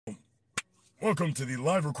Welcome to the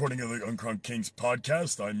live recording of the Uncrowned Kings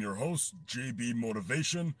podcast. I'm your host, JB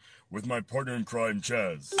Motivation, with my partner in crime,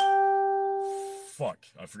 Chaz. Fuck,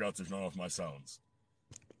 I forgot to turn off my sounds.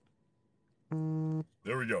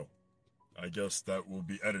 There we go. I guess that will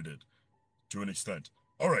be edited to an extent.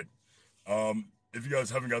 Alright, if you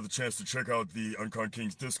guys haven't got the chance to check out the Uncrowned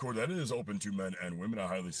Kings Discord, that is open to men and women. I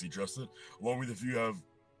highly suggest it. Along with, if you have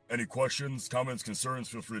any questions, comments, concerns,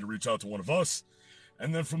 feel free to reach out to one of us.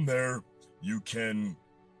 And then from there, you can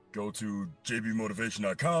go to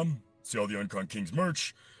jbmotivation.com, see all the Uncrowned Kings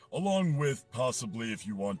merch, along with possibly, if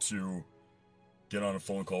you want to get on a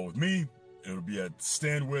phone call with me, it'll be at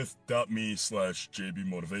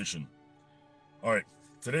standwith.me/jbmotivation. Alright,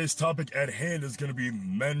 today's topic at hand is going to be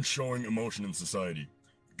men showing emotion in society.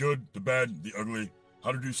 The good, the bad, the ugly,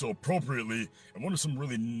 how to do so appropriately, and what are some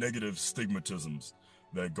really negative stigmatisms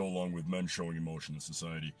that go along with men showing emotion in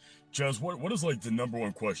society. Chaz, what is like the number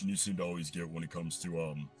one question you seem to always get when it comes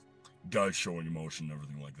to guys showing emotion and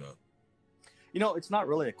everything like that? You know, it's not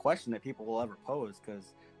really a question that people will ever pose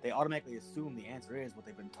because they automatically assume the answer is what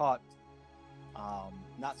they've been taught.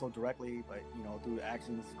 Not so directly, but, you know, through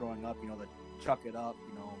actions growing up, you know, the chuck it up,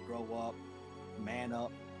 you know, grow up, man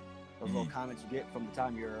up. Those little comments you get from the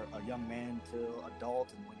time you're a young man to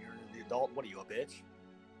adult, and when you're the adult, what are you, a bitch?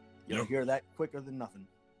 You'll hear that quicker than nothing.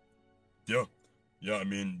 Yeah, I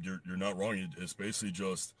mean, you're not wrong. It's basically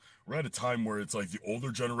just, we're at a time where it's like the older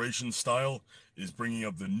generation style is bringing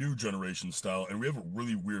up the new generation style, and we have a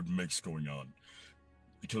really weird mix going on.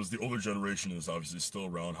 Because the older generation is obviously still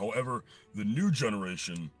around. However, the new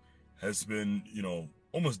generation has been, you know,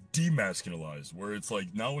 almost demasculinized, where it's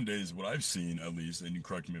like nowadays, what I've seen at least, and you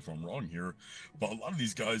correct me if I'm wrong here, but a lot of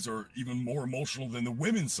these guys are even more emotional than the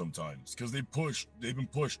women sometimes, because they've been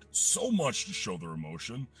pushed so much to show their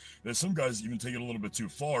emotion that some guys even take it a little bit too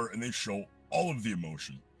far and they show all of the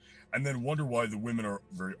emotion, and then wonder why the women are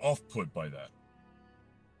very off-put by that.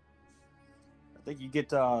 I think you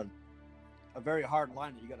get a very hard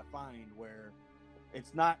line that you got to find where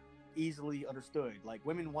it's not easily understood. Like,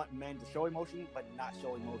 women want men to show emotion, but not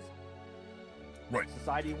show emotion. Right.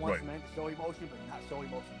 Society wants men to show emotion, but not show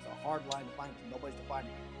emotion. It's a hard line to find because nobody's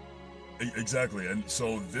defining it. Exactly. And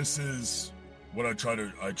so this is what I try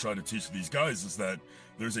to teach these guys, is that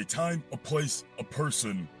there's a time, a place, a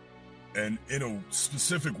person, and in a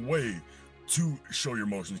specific way to show your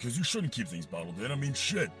emotions, because you shouldn't keep things bottled in. I mean,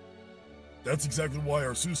 shit. That's exactly why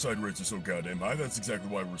our suicide rates are so goddamn high. That's exactly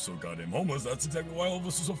why we're so goddamn homeless. That's exactly why all of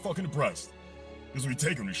us are so fucking depressed. Because we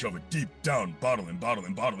take them, we shove it deep down, bottle it,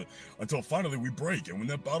 until finally we break. And when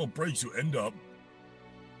that bottle breaks, you end up,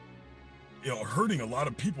 you know, hurting a lot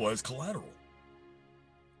of people as collateral.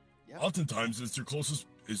 Yeah. Oftentimes, it's your closest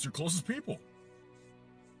people.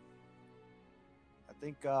 I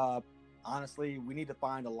think, honestly, we need to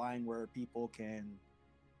find a line where people can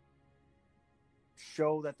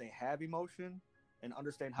show that they have emotion and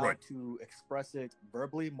understand how to express it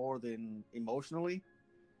verbally more than emotionally.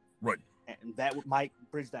 Right. And that might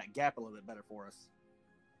bridge that gap a little bit better for us.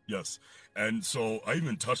 Yes. And so I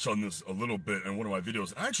even touched on this a little bit in one of my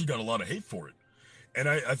videos. I actually got a lot of hate for it. And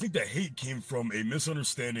I think that hate came from a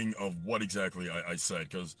misunderstanding of what exactly I said,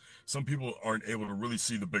 because some people aren't able to really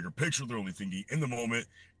see the bigger picture. They're only thinking in the moment,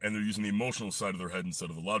 and they're using the emotional side of their head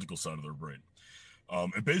instead of the logical side of their brain.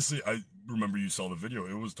 And basically, I remember you saw the video.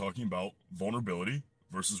 It was talking about vulnerability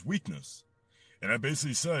versus weakness. And I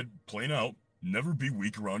basically said, plain out, never be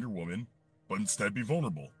weak around your woman, but instead be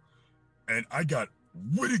vulnerable. And I got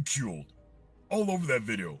ridiculed all over that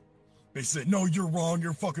video. They said, no, you're wrong.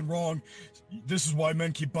 You're fucking wrong. This is why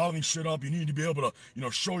men keep bottling shit up. You need to be able to, you know,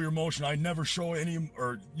 show your emotion. I never show any,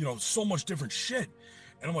 or, you know, so much different shit.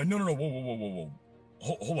 And I'm like, no, whoa.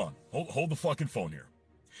 Hold on. Hold the fucking phone here.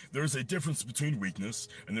 There's a difference between weakness,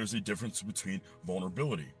 and there's a difference between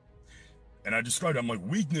vulnerability. And I described it, I'm like,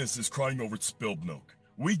 weakness is crying over spilled milk.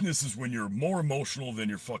 Weakness is when you're more emotional than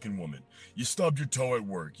your fucking woman. You stubbed your toe at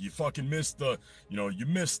work. You fucking missed the, you know, you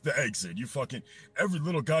missed the exit. You fucking, every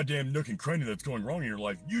little goddamn nook and cranny that's going wrong in your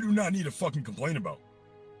life, you do not need to fucking complain about.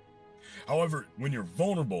 However, when you're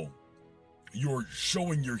vulnerable, you're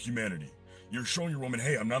showing your humanity. You're showing your woman,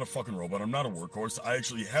 hey, I'm not a fucking robot. I'm not a workhorse. I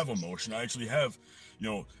actually have emotion. I actually have, you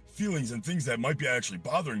know, feelings and things that might be actually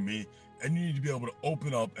bothering me. And you need to be able to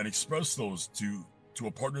open up and express those to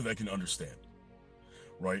a partner that can understand.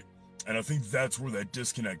 Right? And I think that's where that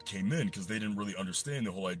disconnect came in, because they didn't really understand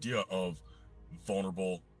the whole idea of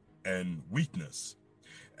vulnerable and weakness.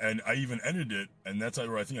 And I even ended it, and that's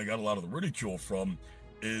where I think I got a lot of the ridicule from,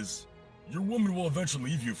 is your woman will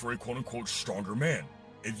eventually leave you for a quote-unquote stronger man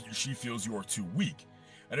if she feels you are too weak.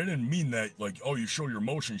 And I didn't mean that, like, oh, you show your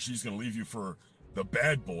emotion, she's going to leave you for the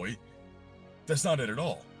bad boy. That's not it at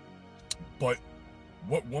all. But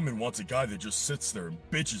what woman wants a guy that just sits there and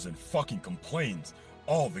bitches and fucking complains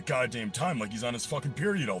all the goddamn time like he's on his fucking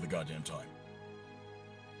period all the goddamn time?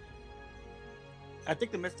 I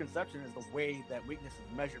think the misconception is the way that weakness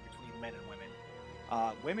is measured between men and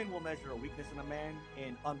women. Women will measure a weakness in a man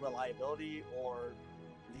in unreliability or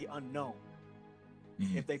the unknown.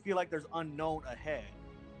 Mhm. If they feel like there's unknown ahead,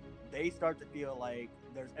 they start to feel like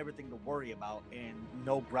there's everything to worry about and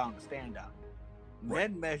no ground to stand on.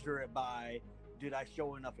 Right. Men measure it by, did I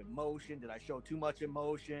show enough emotion? Did I show too much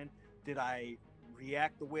emotion? Did I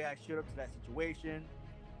react the way I should have to that situation?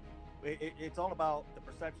 It's all about the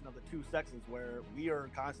perception of the two sexes, where we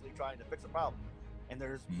are constantly trying to fix a problem and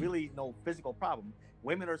there's Mhm. really no physical problem.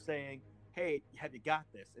 Women are saying, hey, have you got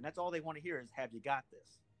this? And that's all they want to hear is, have you got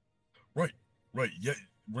this? Right. Right. Yet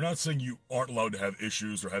we're not saying you aren't allowed to have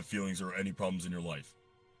issues or have feelings or any problems in your life.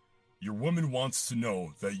 Your woman wants to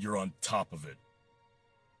know that you're on top of it.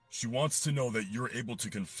 She wants to know that you're able to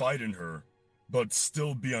confide in her, but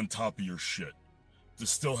still be on top of your shit. To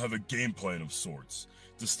still have a game plan of sorts.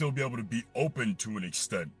 To still be able to be open to an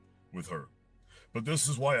extent with her. But this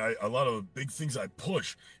is why a lot of the big things I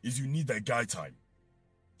push is you need that guy time.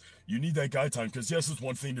 You need that guy time, because yes, it's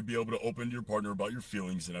one thing to be able to open to your partner about your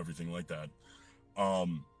feelings and everything like that.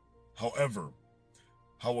 However,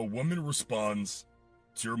 how a woman responds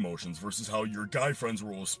to your emotions versus how your guy friends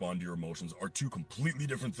will respond to your emotions are two completely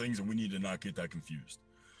different things, and we need to not get that confused.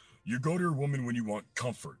 You go to your woman when you want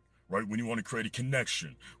comfort, right? When you want to create a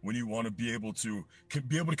connection, when you want to be able to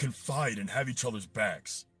confide and have each other's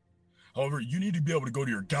backs. However, you need to be able to go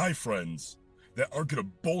to your guy friends that aren't going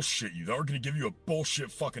to bullshit you, that aren't going to give you a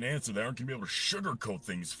bullshit fucking answer, that aren't going to be able to sugarcoat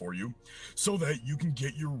things for you, so that you can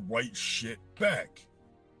get your right shit back.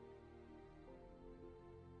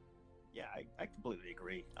 Yeah, I completely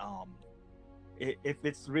agree. If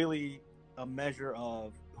it's really a measure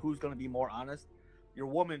of who's going to be more honest, your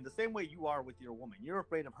woman, the same way you are with your woman, you're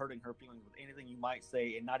afraid of hurting her feelings with anything you might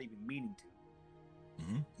say and not even meaning to.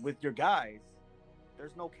 Mm-hmm. With your guys,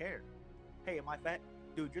 there's no care. Hey, am I fat?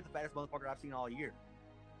 Dude, you're the fattest motherfucker I've seen all year.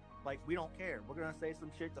 Like, we don't care. We're gonna say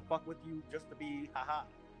some shit to fuck with you just to be haha.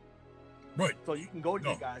 Right. So you can go to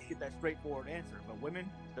No. your guys, get that straightforward answer. But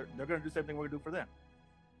women, they're gonna do the same thing we're gonna do for them.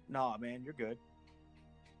 Nah, man, you're good.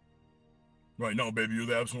 Right. No, baby, you're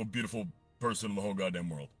the absolute beautiful person in the whole goddamn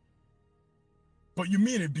world. But you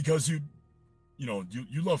mean it because you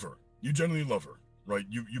love her. You genuinely love her, right?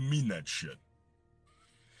 You mean that shit.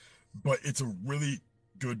 But it's a really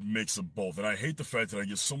good mix of both. And I hate the fact that I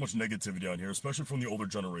get so much negativity on here, especially from the older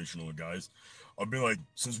generational guys. I'll be like,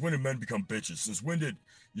 since when did men become bitches? Since when did,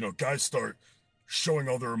 guys start showing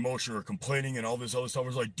all their emotion or complaining and all this other stuff? I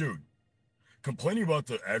was like, dude, complaining about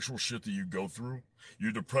the actual shit that you go through,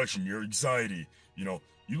 your depression, your anxiety, you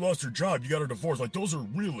lost your job, you got a divorce, like those are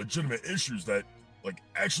real legitimate issues that like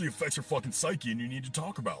actually affects your fucking psyche and you need to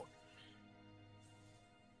talk about.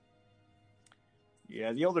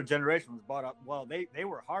 Yeah, the older generation was brought up. Well, they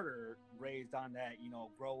were harder raised on that.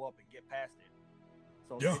 Grow up and get past it.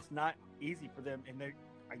 So Yeah. it's not easy for them, and they,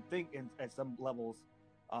 I think, at some levels,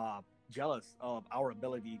 jealous of our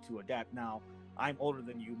ability to adapt. Now, I'm older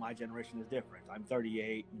than you. My generation is different. I'm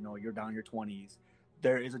 38. You're down in your 20s.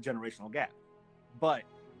 There is a generational gap, but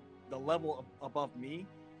the level above me,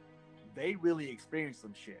 they really experienced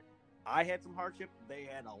some shit. I had some hardship. They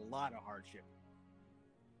had a lot of hardship.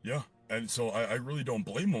 Yeah. And so I really don't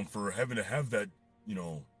blame them for having to have that,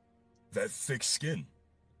 that thick skin.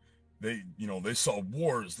 They saw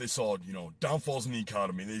wars, they saw, downfalls in the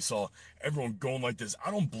economy, they saw everyone going like this.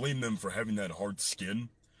 I don't blame them for having that hard skin.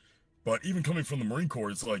 But even coming from the Marine Corps,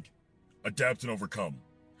 it's like adapt and overcome.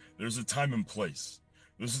 There's a time and place.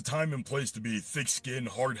 There's a time and place to be thick skinned,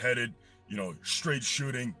 hard headed, straight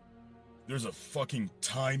shooting. There's a fucking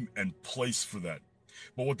time and place for that.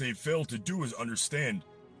 But what they fail to do is understand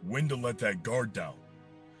when to let that guard down.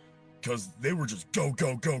 Because they were just go,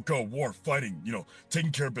 go, go, go, war, fighting,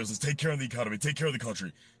 taking care of business, take care of the economy, take care of the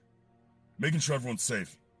country, making sure everyone's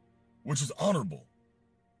safe, which is honorable.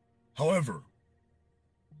 However,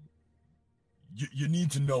 you need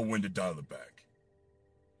to know when to dial it back.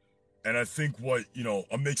 And I think what,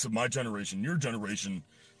 a mix of my generation, your generation,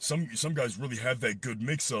 some guys really have that good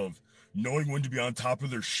mix of knowing when to be on top of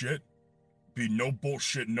their shit, be no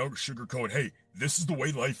bullshit, no sugarcoat. Hey, this is the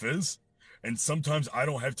way life is. And sometimes I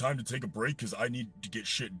don't have time to take a break because I need to get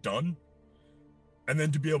shit done. And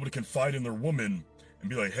then to be able to confide in their woman and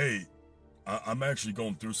be like, hey, I'm actually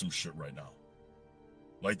going through some shit right now.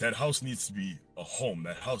 Like, that house needs to be a home.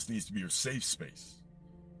 That house needs to be your safe space.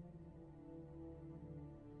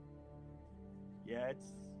 Yeah,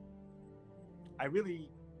 I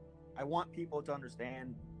I want people to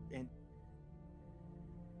understand. And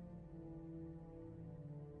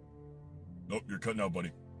Nope, you're cutting out,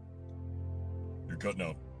 buddy. You're cutting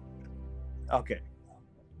out. okay,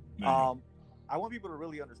 There you go. um, I want people to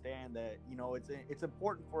really understand that it's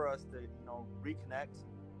important for us to reconnect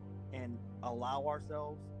and allow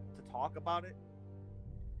ourselves to talk about it,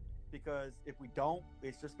 because if we don't,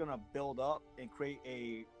 it's just gonna build up and create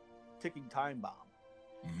a ticking time bomb.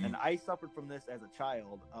 Mm-hmm. And I suffered from this as a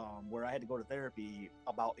child, where I had to go to therapy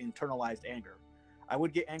about internalized anger. I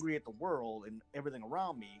would get angry at the world and everything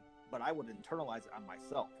around me, but I would internalize it on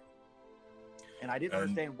myself. And I didn't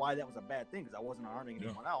understand why that was a bad thing, because I wasn't harming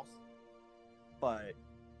anyone else. But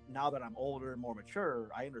now that I'm older and more mature,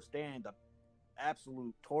 I understand the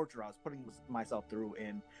absolute torture I was putting myself through,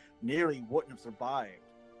 and nearly wouldn't have survived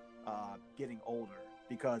getting older,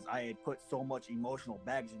 because I had put so much emotional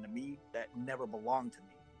baggage into me that never belonged to me.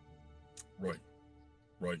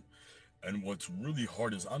 Right. And what's really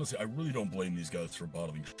hard is, honestly, I really don't blame these guys for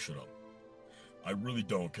bottling shit up. I really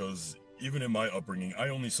don't, because even in my upbringing, I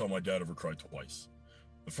only saw my dad ever cry twice.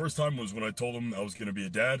 The first time was when I told him I was going to be a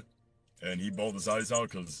dad, and he bawled his eyes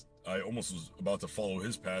out because I almost was about to follow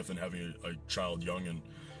his path and having a child young and,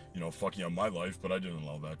 fucking on my life, but I didn't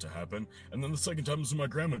allow that to happen. And then the second time was when my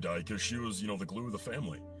grandma died, because she was, the glue of the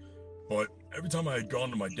family. But every time I had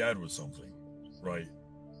gone to my dad with something, right?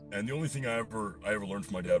 And the only thing I ever learned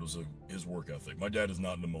from my dad was his work ethic. My dad is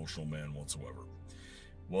not an emotional man whatsoever.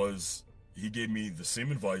 He gave me the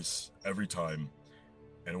same advice every time,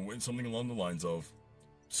 and it went something along the lines of,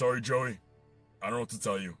 "Sorry, Joey, I don't know what to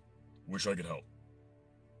tell you. Wish I could help."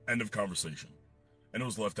 End of conversation. And it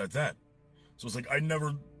was left at that. So it's like I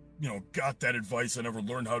never, got that advice. I never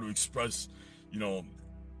learned how to express, in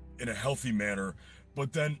a healthy manner.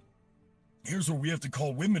 But then here's where we have to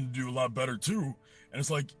call women to do a lot better too. And it's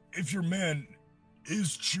like, if your man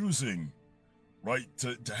is choosing, right,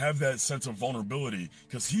 to have that sense of vulnerability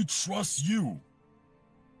because he trusts you,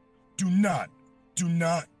 do not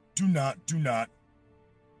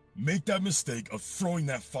make that mistake of throwing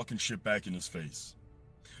that fucking shit back in his face.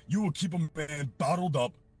 You will keep a man bottled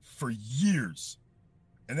up for years,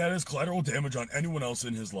 and that is collateral damage on anyone else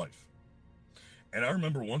in his life. And I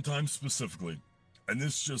remember one time specifically, and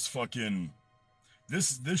this just fucking,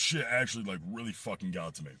 this shit actually like really fucking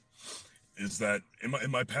got to me, is that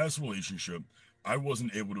in my past relationship, I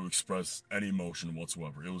wasn't able to express any emotion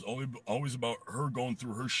whatsoever. It was always about her going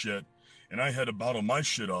through her shit, and I had to bottle my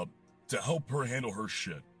shit up to help her handle her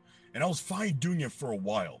shit. And I was fine doing it for a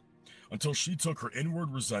while, until she took her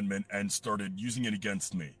inward resentment and started using it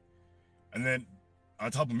against me. And then,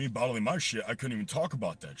 on top of me bottling my shit, I couldn't even talk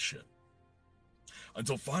about that shit.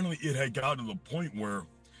 Until finally it had gotten to the point where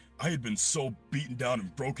I had been so beaten down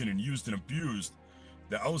and broken and used and abused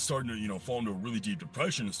that I was starting to, fall into a really deep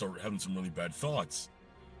depression and start having some really bad thoughts.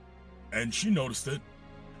 And she noticed it.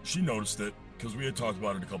 Because we had talked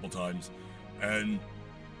about it a couple times. And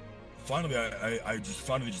finally, I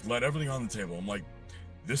just let everything on the table. I'm like,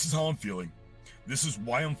 this is how I'm feeling. This is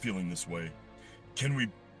why I'm feeling this way. Can we,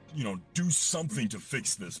 do something to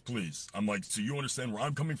fix this, please? I'm like, so you understand where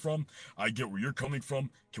I'm coming from? I get where you're coming from.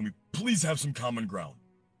 Can we please have some common ground?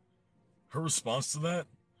 Her response to that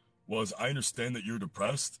was, I understand that you're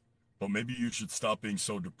depressed, but maybe you should stop being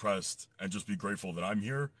so depressed and just be grateful that I'm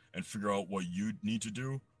here and figure out what you need to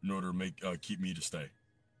do in order to keep me to stay.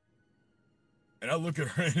 And I look at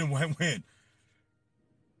her and went,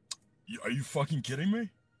 are you fucking kidding me?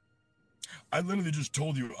 I literally just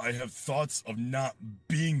told you I have thoughts of not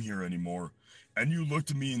being here anymore, and you looked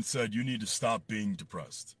at me and said you need to stop being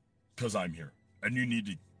depressed because I'm here, and you need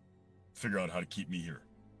to figure out how to keep me here.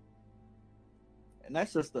 And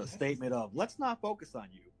that's just a statement of, let's not focus on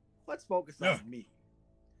you. Let's focus on me.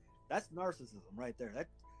 That's narcissism right there.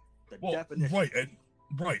 That's the definition.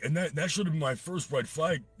 Right, and that should have been my first red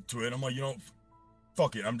flag to it. I'm like,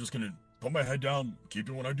 fuck it. I'm just gonna put my head down, keep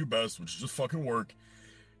doing what I do best, which is just fucking work.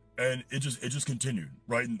 And it just continued,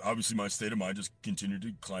 right? And obviously my state of mind just continued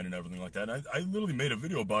to decline and everything like that. And I literally made a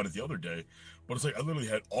video about it the other day, but it's like I literally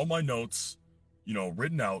had all my notes,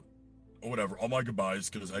 written out or whatever, all my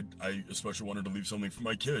goodbyes, because I especially wanted to leave something for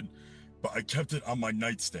my kid, but I kept it on my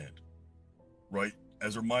nightstand, right?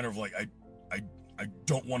 As a reminder of like, I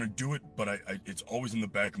don't want to do it, but it's always in the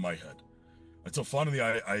back of my head. Until finally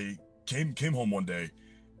I came home one day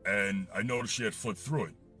and I noticed she had flipped through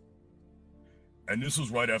it. And this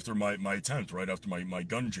was right after my attempt, right after my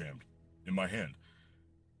gun jammed in my hand.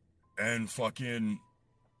 And fucking,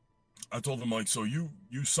 I told them, like, so you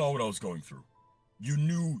saw what I was going through. You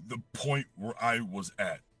knew the point where I was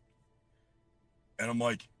at. And I'm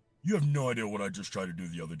like, you have no idea what I just tried to do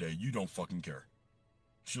the other day. You don't fucking care.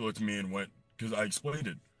 She looked at me and went, because I explained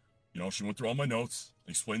it. You know, she went through all my notes,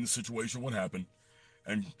 explained the situation, what happened,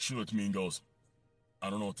 and she looked at me and goes, I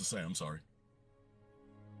don't know what to say. I'm sorry.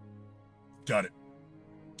 Got it.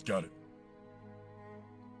 Got it.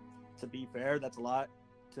 To be fair, that's a lot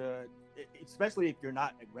to, especially if you're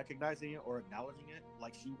not recognizing it or acknowledging it,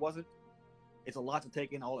 like she wasn't. It's a lot to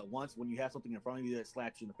take in all at once when you have something in front of you that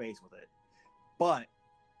slaps you in the face with it. But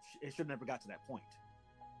it should never got to that point.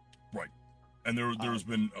 Right. And there's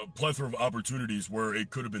been a plethora of opportunities where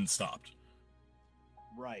it could have been stopped.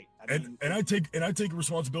 Right. And I take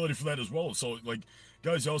responsibility for that as well. So, like,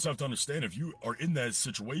 guys, you also have to understand, if you are in that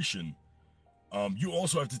situation, you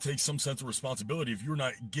also have to take some sense of responsibility. If you're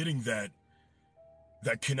not getting that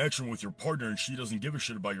connection with your partner and she doesn't give a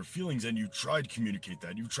shit about your feelings, and you tried to communicate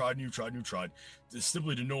that, you've tried and you've tried and you've tried,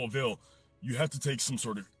 simply to no avail, you have to take some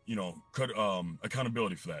sort of,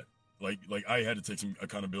 accountability for that. Like I had to take some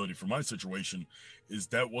accountability for my situation. Is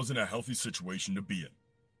that wasn't a healthy situation to be in.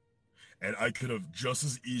 And I could have just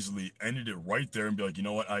as easily ended it right there and be like, you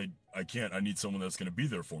know what, I can't. I need someone that's going to be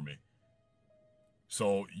there for me.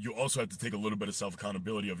 So you also have to take a little bit of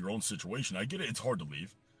self-accountability of your own situation. I get it. It's hard to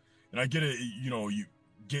leave. And I get it. You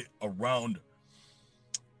get around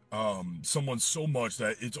someone so much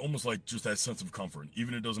that it's almost like just that sense of comfort.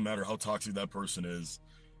 Even it doesn't matter how toxic that person is.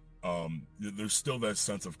 There's still that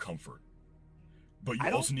sense of comfort. But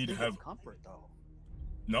you also need to have comfort, though.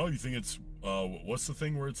 No, you think it's what's the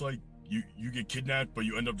thing where it's like you get kidnapped, but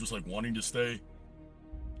you end up just like wanting to stay?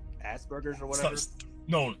 Asperger's or whatever.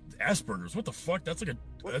 No, Asperger's. What the fuck? That's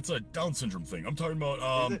a Down syndrome thing. I'm talking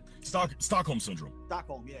about Stockholm syndrome.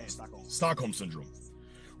 Stockholm syndrome,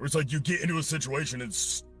 where it's like you get into a situation,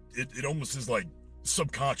 it almost is like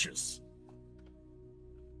subconscious.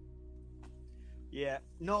 Yeah,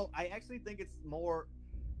 no, I actually think it's more.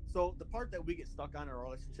 So the part that we get stuck on in our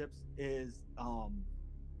relationships is,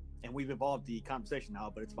 and we've evolved the conversation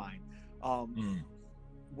now, but it's fine.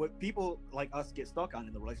 What people like us get stuck on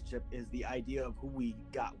in the relationship is the idea of who we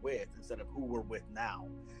got with instead of who we're with now,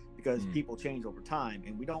 because people change over time,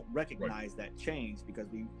 and we don't recognize that change because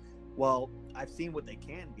I've seen what they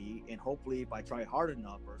can be, and hopefully if I try hard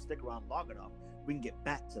enough or stick around long enough, we can get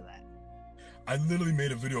back to that. I literally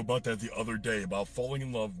made a video about that the other day, about falling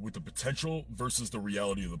in love with the potential versus the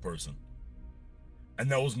reality of the person. And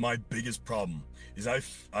that was my biggest problem, is I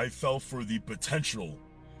fell for the potential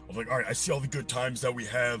of like, all right, I see all the good times that we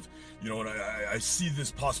have, and I see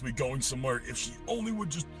this possibly going somewhere if she only would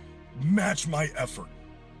just match my effort.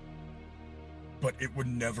 But it would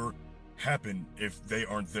never happen if they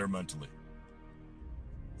aren't there mentally.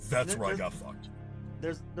 That's where I got fucked.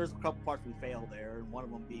 There's a couple parts we fail there, and one of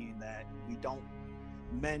them being that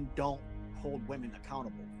men don't hold women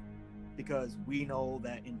accountable, because we know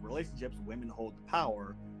that in relationships, women hold the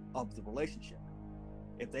power of the relationship.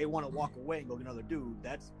 If they want to walk away and go get another dude,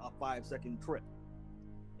 that's a 5-second trip.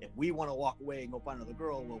 If we want to walk away and go find another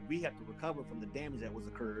girl, well, we have to recover from the damage that was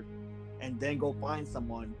occurred, and then go find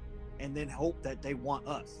someone, and then hope that they want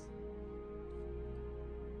us.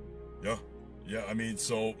 Yeah. I mean,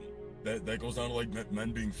 so that goes down to like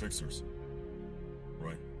men being fixers,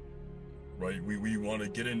 right? We want to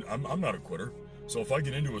get in. I'm not a quitter, so if I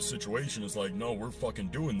get into a situation, it's like, no, we're fucking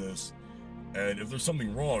doing this, and if there's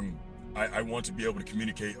something wrong, I want to be able to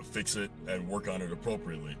communicate, fix it, and work on it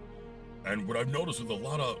appropriately. And what I've noticed with a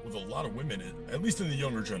lot of women, at least in the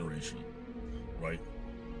younger generation, right?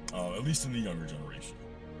 At least in the younger generation,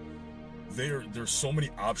 there's so many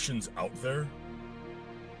options out there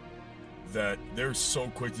that they're so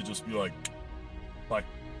quick to just be like, bye.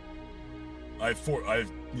 I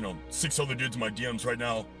have 6 other dudes in my DMs right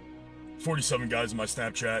now, 47 guys in my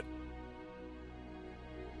Snapchat.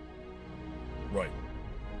 Right.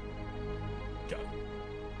 Got it.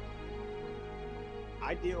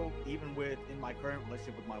 I deal even in my current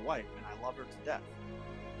relationship with my wife, and I love her to death.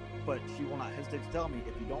 But she will not hesitate to tell me,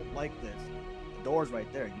 if you don't like this, the door's right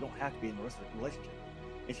there. You don't have to be in a relationship.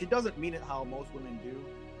 And she doesn't mean it how most women do,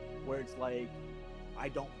 where it's like, I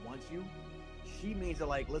don't want you. She means it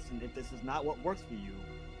like, listen, if this is not what works for you,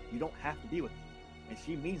 you don't have to be with me. And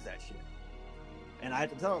she means that shit. And I had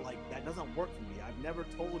to tell her, like, that doesn't work for me. I've never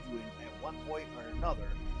told you at one point or another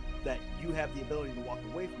that you have the ability to walk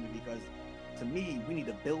away from me, because to me, we need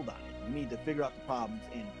to build on it. We need to figure out the problems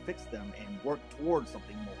and fix them and work towards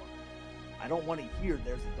something more. I don't want to hear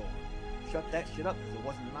there's a door. Shut that shit up, because it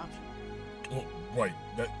wasn't an option. Well, right.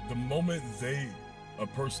 That the moment a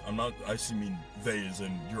person, I mean they as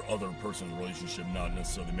in your other person in the relationship, not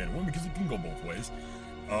necessarily man and woman, because it can go both ways.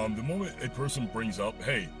 The moment a person brings up,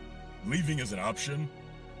 hey, leaving is an option,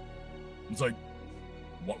 it's like,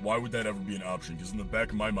 why would that ever be an option? Because in the back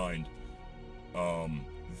of my mind,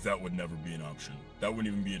 that would never be an option. That wouldn't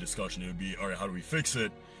even be a discussion. It would be, all right, how do we fix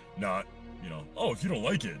it? Not, oh, if you don't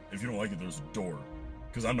like it, there's a door.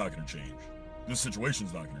 Because I'm not going to change. This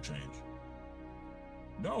situation's not going to change.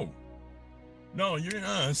 No. No,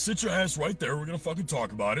 sit your ass right there. We're going to fucking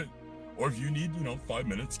talk about it. Or if you need, 5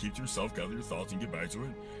 minutes, keep to yourself, gather your thoughts, and get back to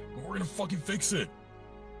it. But we're going to fucking fix it.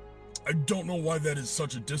 I don't know why that is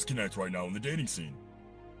such a disconnect right now in the dating scene.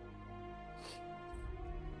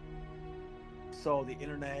 So the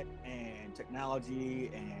internet and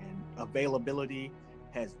technology and availability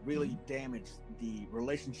has really damaged the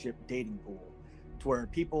relationship dating pool, to where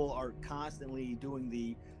people are constantly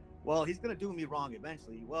doing well, he's going to do me wrong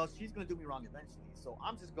eventually. Well, she's going to do me wrong eventually. So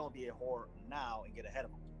I'm just going to be a whore now and get ahead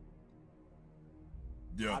of him.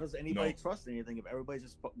 Yeah, how does anybody trust anything if everybody's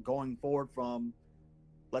just going forward from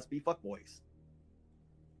let's be fuckboys?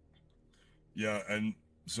 Yeah, and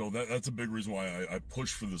so that's a big reason why I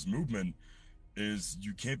push for this movement, is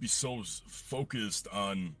you can't be so focused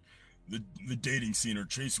on the dating scene or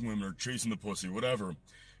chasing women or chasing the pussy, whatever,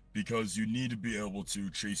 because you need to be able to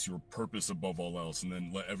chase your purpose above all else and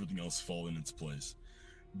then let everything else fall in its place.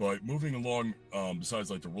 But moving along,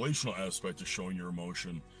 besides like the relational aspect of showing your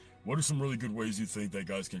emotion, what are some really good ways you think that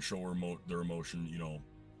guys can show their emotion,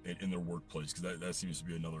 in their workplace? Because that seems to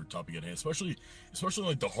be another topic at hand, especially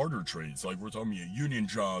like the harder trades, like we're talking about union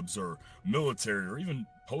jobs or military or even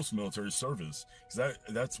post-military service. Because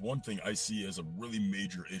that's one thing I see as a really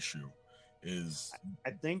major issue.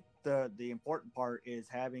 I think the important part is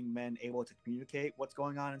having men able to communicate what's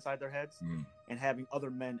going on inside their heads, and having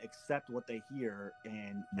other men accept what they hear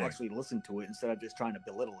and actually listen to it instead of just trying to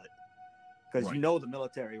belittle it. Because the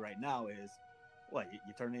military right now is what you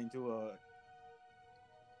turn into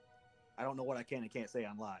I don't know what I can and can't say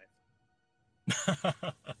on live.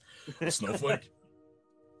 Snowflake.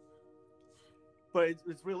 But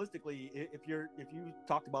it's realistically, if you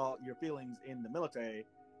talked about your feelings in the military,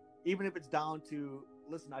 even if it's down to,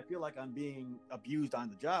 listen, I feel like I'm being abused on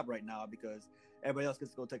the job right now because everybody else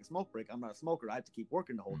gets to go take a smoke break. I'm not a smoker. I have to keep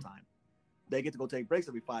working the whole time. They get to go take breaks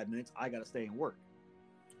every 5 minutes. I got to stay and work.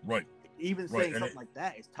 Right. Even saying something like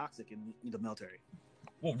that is toxic in the military.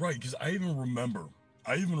 Well, right, because I even remember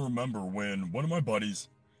when one of my buddies,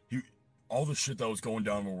 all the shit that was going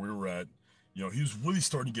down where we were at, he was really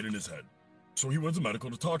starting to get in his head. So he went to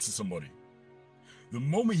medical to talk to somebody. The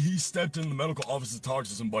moment he stepped in the medical office to talk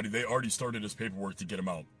to somebody, they already started his paperwork to get him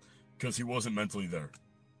out because he wasn't mentally there.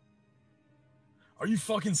 Are you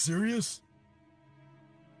fucking serious?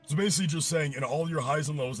 So basically just saying, in all your highs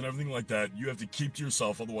and lows and everything like that, you have to keep to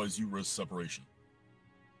yourself, otherwise you risk separation.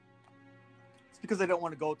 It's because they don't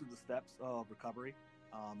want to go through the steps of recovery.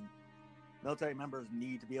 Military members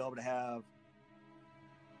need to be able to have,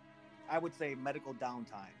 I would say, medical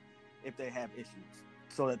downtime if they have issues,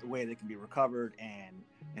 so that the way they can be recovered and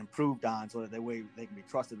improved on, so that the way they can be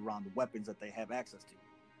trusted around the weapons that they have access to.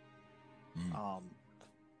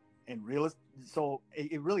 So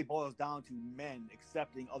it really boils down to men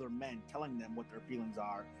accepting other men, telling them what their feelings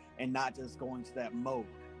are, and not just going to that mode.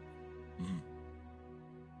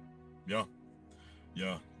 Yeah,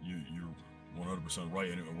 you're 100%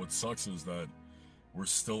 right. And what sucks is that we're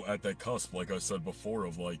still at that cusp, like I said before,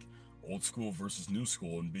 of like old school versus new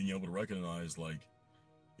school, and being able to recognize, like,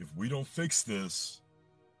 if we don't fix this,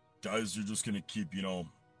 guys are just gonna keep,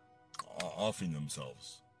 offing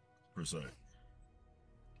themselves, per se.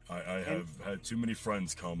 I have had too many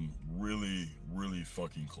friends come really, really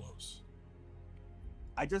fucking close.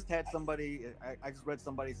 I just had somebody, I just read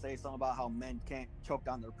somebody say something about how men can't choke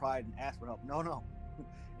down their pride and ask for help. No.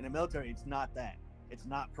 In the military, it's not that. It's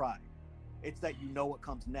not pride. It's that you know what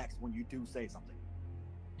comes next when you do say something.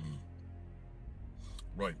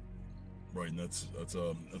 Right, and that's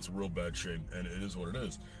a real bad shame, and it is what it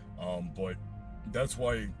is. But that's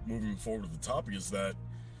why moving forward with the topic is that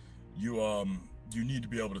you need to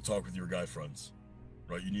be able to talk with your guy friends,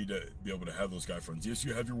 right? You need to be able to have those guy friends. Yes,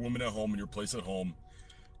 you have your woman at home and your place at home,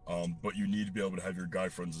 but you need to be able to have your guy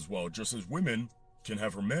friends as well. Just as women can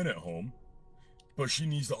have her man at home, but she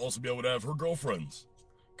needs to also be able to have her girlfriends,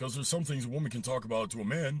 because there's some things a woman can talk about to a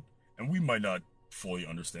man, and we might not fully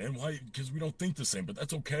understand why, because we don't think the same, but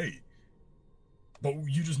that's okay. But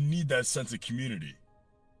you just need that sense of community.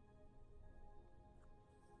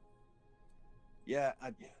 Yeah,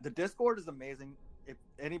 the Discord is amazing. If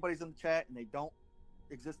anybody's in the chat and they don't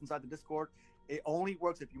exist inside the Discord, it only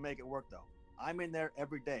works if you make it work, though. I'm in there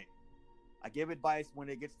every day. I give advice when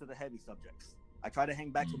it gets to the heavy subjects. I try to hang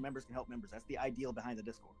back so members can help members. That's the ideal behind the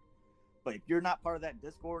Discord. But if you're not part of that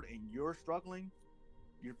Discord and you're struggling,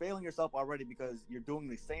 you're failing yourself already, because you're doing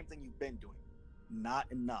the same thing you've been doing. Not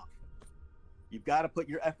enough. You've got to put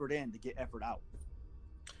your effort in to get effort out.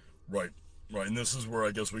 Right, right, and this is where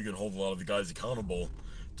I guess we can hold a lot of the guys accountable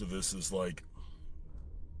to this. Is like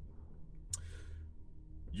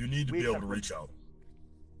you need to We be able accept to women. reach out.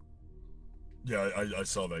 Yeah, I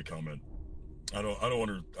saw that comment. I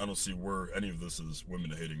don't see where any of this is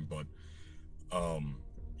women hating, but um,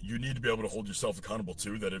 you need to be able to hold yourself accountable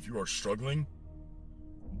too. That if you are struggling,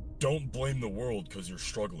 don't blame the world because you're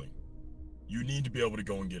struggling. You need to be able to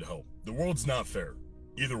go and get help. The world's not fair,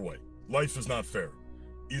 either way. Life is not fair,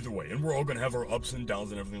 either way, and we're all gonna have our ups and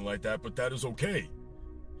downs and everything like that. But that is okay.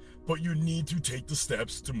 But you need to take the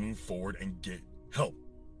steps to move forward and get help.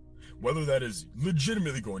 Whether that is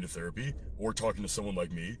legitimately going to therapy or talking to someone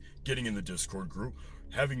like me, getting in the Discord group,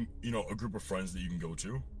 having, a group of friends that you can go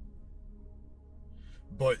to.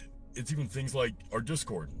 But it's even things like our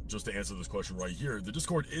Discord. Just to answer this question right here, the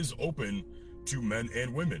Discord is open to men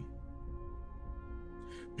and women.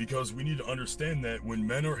 Because we need to understand that when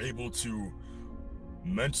men are able to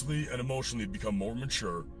mentally and emotionally become more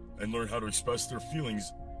mature and learn how to express their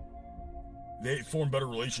feelings, they form better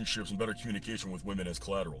relationships and better communication with women as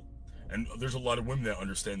collateral. And there's a lot of women that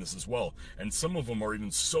understand this as well. And some of them are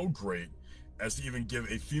even so great as to even give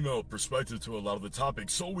a female perspective to a lot of the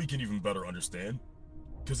topics so we can even better understand.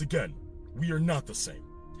 Because again, we are not the same.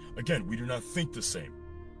 Again, we do not think the same.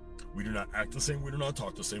 We do not act the same. We do not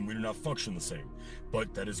talk the same. We do not function the same.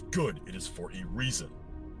 But that is good. It is for a reason.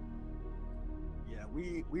 Yeah,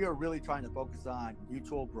 we are really trying to focus on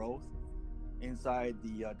mutual growth inside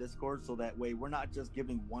the Discord, so that way we're not just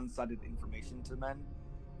giving one-sided information to men,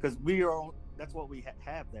 because that's what we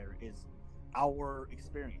have there is our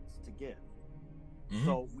experience to give. Mm-hmm.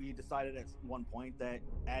 So we decided at one point that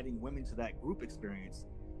adding women to that group experience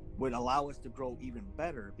would allow us to grow even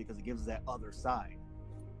better because it gives us that other side.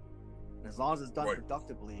 And as long as it's done Right.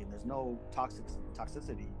 productively and there's no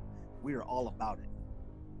toxicity, we are all about it.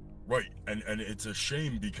 Right. And it's a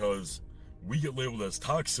shame because we get labeled as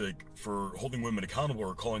toxic for holding women accountable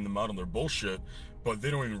or calling them out on their bullshit, but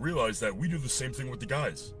they don't even realize that we do the same thing with the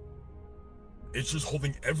guys. It's just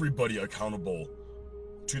holding everybody accountable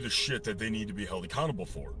to the shit that they need to be held accountable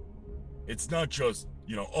for. It's not just,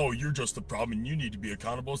 oh, you're just the problem and you need to be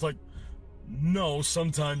accountable. It's like, no,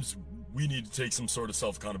 sometimes we need to take some sort of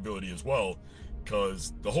self accountability as well,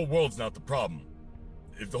 because the whole world's not the problem.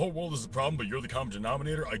 If the whole world is the problem, but you're the common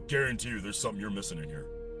denominator, I guarantee you there's something you're missing in here.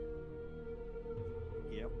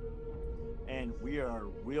 Yep. And we are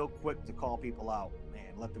real quick to call people out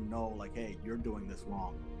and let them know, like, hey, you're doing this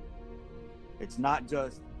wrong. It's not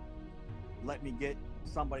just let me get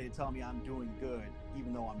somebody to tell me I'm doing good,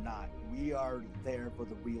 even though I'm not. We are there for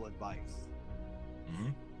the real advice.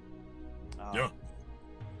 Mm-hmm. Yeah.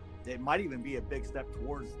 It might even be a big step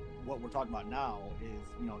towards what we're talking about now is,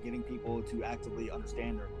 getting people to actively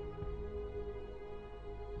understand their.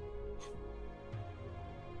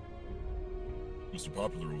 Mr.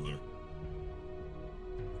 Popular over there.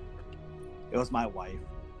 It was my wife.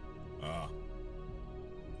 Ah.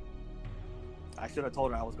 I should have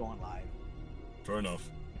told her I was going live. Fair enough.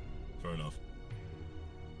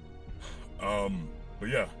 But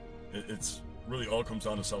yeah, it's really all comes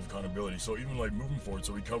down to self accountability. So even like moving forward,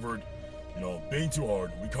 so we covered, being too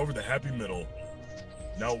hard. We covered the happy middle.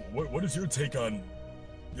 Now, what is your take on,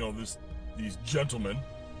 these gentlemen,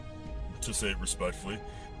 to say it respectfully,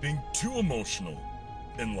 being too emotional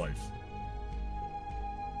in life?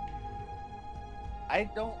 I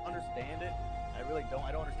don't understand it. I really don't.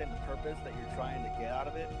 I don't understand the purpose that you're trying to get out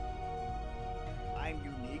of it. I'm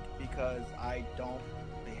unique because I don't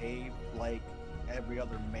behave like every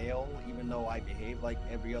other male, even though I behave like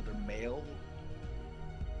every other male.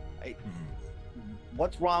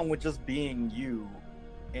 What's wrong with just being you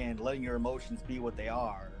and letting your emotions be what they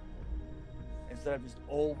are instead of just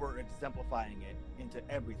over exemplifying it into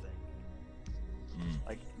everything?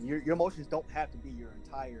 Like your emotions don't have to be your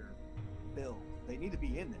entire build. They need to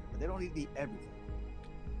be in there, but they don't need to be everything.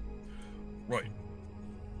 Right.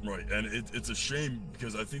 And it's a shame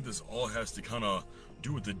because I think this all has to kind of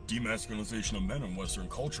do with the demasculinization of men in Western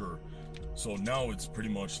culture. So now it's pretty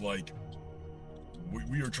much like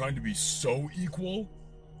we are trying to be so equal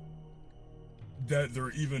that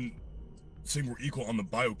they're even saying we're equal on the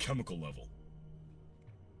biochemical level,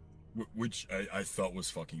 which I thought was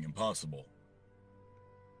fucking impossible.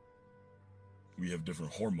 We have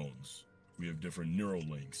different hormones. We have different neural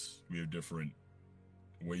links. We have different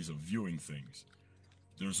ways of viewing things.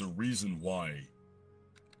 There's a reason why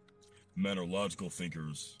men are logical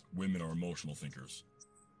thinkers, women are emotional thinkers.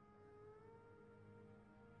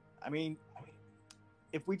 I mean,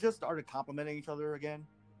 if we just started complimenting each other again,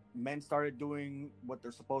 men started doing what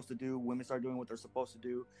they're supposed to do, women started doing what they're supposed to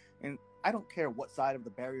do, and I don't care what side of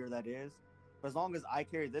the barrier that is, But as long as I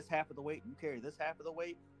carry this half of the weight, you carry this half of the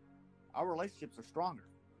weight, our relationships are stronger.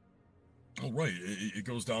 Oh, right. It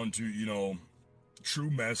goes down to,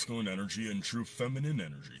 true masculine energy and true feminine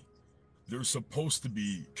energy. They're supposed to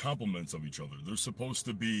be complements of each other. They're supposed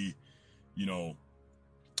to be, you know,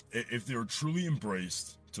 if they're truly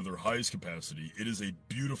embraced to their highest capacity, it is a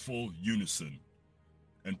beautiful unison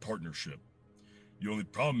and partnership. The only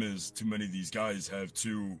problem is too many of these guys have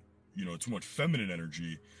too much feminine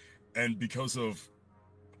energy, and because of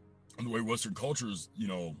the way Western culture is,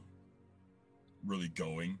 really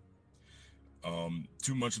going,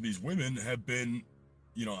 too much of these women have been,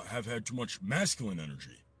 have had too much masculine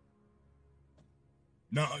energy.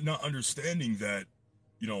 Not understanding that,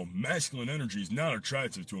 masculine energy is not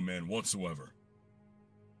attractive to a man whatsoever.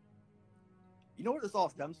 You know where this all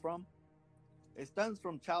stems from? It stems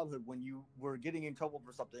from childhood when you were getting in trouble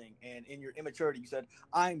for something, and in your immaturity, you said,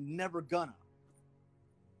 "I'm never gonna."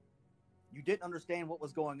 You didn't understand what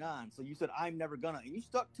was going on, so you said, "I'm never gonna," and you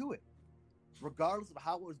stuck to it, regardless of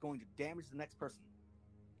how it was going to damage the next person.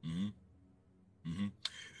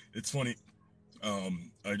 It's funny.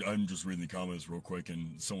 I'm just reading the comments real quick,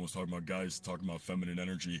 and someone was talking about guys talking about feminine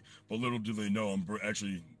energy, but little do they know I'm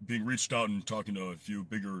actually being reached out and talking to a few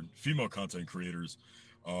bigger female content creators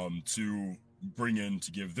to bring in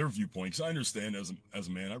to give their viewpoint. Because I understand as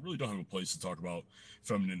a man, I really don't have a place to talk about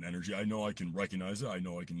feminine energy. I know I can recognize it. I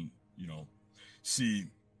know I can, see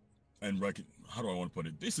and how do I want to put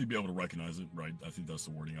it? Basically, be able to recognize it, right? I think that's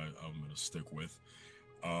the wording I'm going to stick with.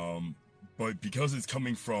 But because it's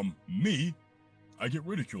coming from me, I get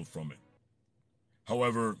ridiculed from it.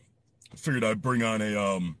 However, I figured I'd bring on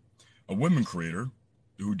a women creator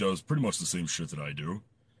who does pretty much the same shit that I do,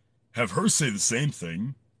 have her say the same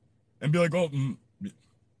thing, and be like, "Oh,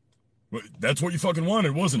 that's what you fucking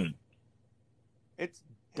wanted, wasn't it?" It's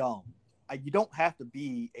dumb. You don't have to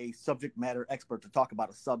be a subject matter expert to talk about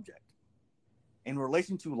a subject. In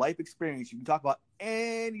relation to life experience, you can talk about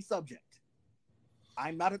any subject.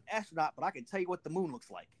 I'm not an astronaut, but I can tell you what the moon looks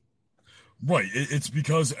like. Right. It's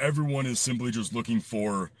because everyone is simply just looking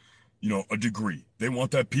for, a degree. They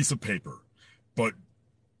want that piece of paper. But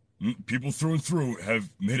people through and through have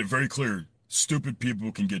made it very clear stupid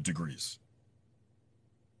people can get degrees.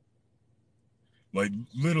 Like,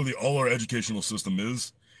 literally all our educational system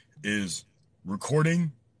is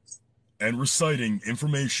recording and reciting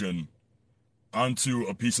information onto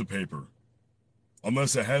a piece of paper.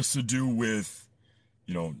 Unless it has to do with,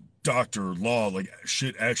 doctor, law, like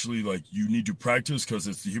shit actually like you need to practice because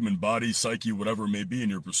it's the human body, psyche, whatever it may be,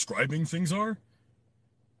 and you're prescribing things are.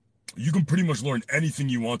 You can pretty much learn anything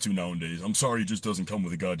you want to nowadays. I'm sorry, it just doesn't come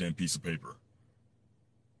with a goddamn piece of paper.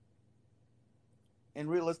 And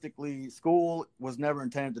realistically, school was never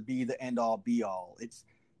intended to be the end all be all. It's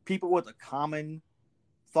people with a common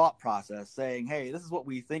thought process saying, "Hey, this is what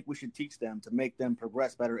we think we should teach them to make them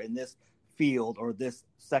progress better in this field or this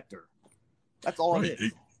sector." That's all right. it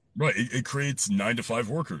is. It creates 9-to-5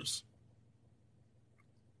 workers.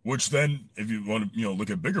 Which then, if you want to, look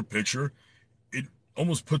at bigger picture, it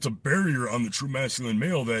almost puts a barrier on the true masculine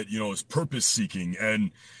male that, is purpose seeking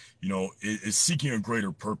and, is seeking a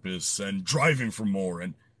greater purpose and driving for more.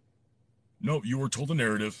 And no, you were told a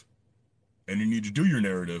narrative and you need to do your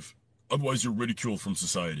narrative. Otherwise, you're ridiculed from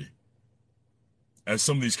society. As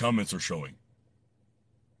some of these comments are showing.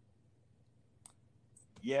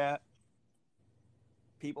 Yeah.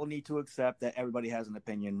 People need to accept that everybody has an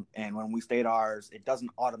opinion. And when we state ours, it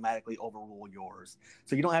doesn't automatically overrule yours.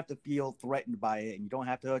 So you don't have to feel threatened by it and you don't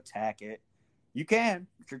have to attack it. You can.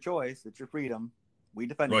 It's your choice. It's your freedom. We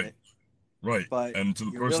defended it. Right. But and to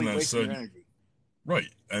the you're person really that said, energy. Right.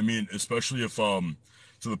 I mean, especially if, to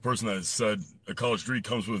the person that said a college degree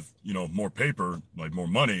comes with, more paper, like more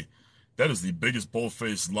money, that is the biggest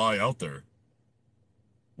bold-faced lie out there.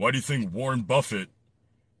 Why do you think Warren Buffett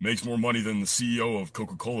makes more money than the CEO of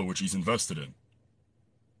Coca-Cola, which he's invested in?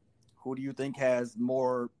 Who do you think has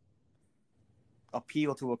more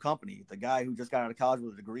appeal to a company? The guy who just got out of college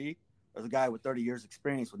with a degree or the guy with 30 years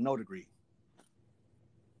experience with no degree?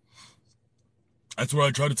 That's what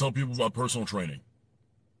I try to tell people about personal training.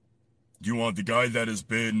 You want the guy that has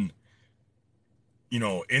been,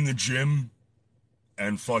 in the gym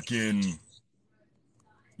and fucking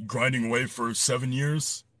grinding away for 7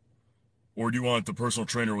 years? Or do you want the personal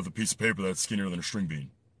trainer with a piece of paper that's skinnier than a string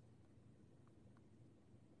bean?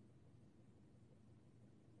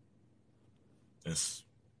 It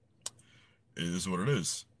is what it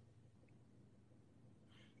is.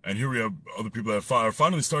 And here we have other people that are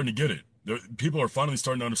finally starting to get it. People are finally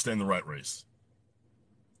starting to understand the rat race.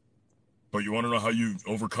 But you want to know how you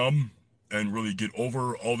overcome and really get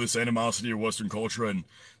over all this animosity of Western culture and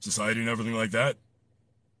society and everything like that,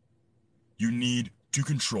 you need to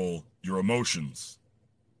control your emotions.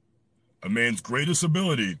 A man's greatest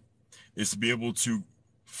ability is to be able to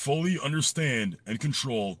fully understand and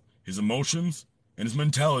control his emotions and his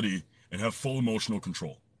mentality and have full emotional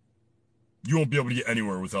control. You won't be able to get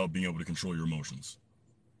anywhere without being able to control your emotions.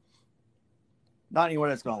 Not anywhere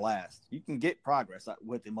that's going to last. You can get progress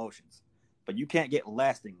with emotions, but you can't get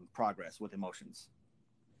lasting progress with emotions.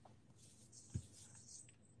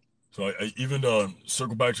 So I even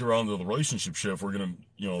circle back to around the relationship shit. If we're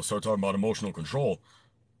gonna, start talking about emotional control,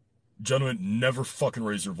 gentlemen, never fucking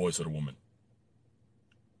raise your voice at a woman.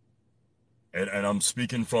 And I'm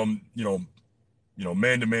speaking from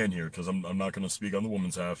man to man here, because I'm not gonna speak on the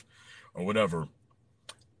woman's half or whatever.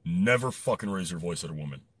 Never fucking raise your voice at a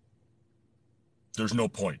woman. There's no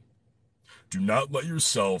point. Do not let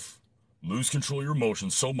yourself lose control of your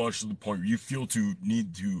emotions so much to the point where you feel to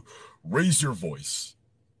need to raise your voice,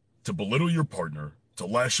 to belittle your partner, to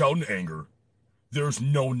lash out in anger. There's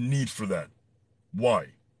no need for that. Why?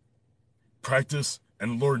 Practice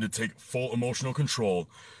and learn to take full emotional control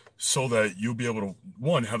so that you'll be able to,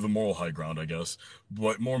 one, have the moral high ground, I guess,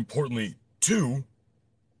 but more importantly, two,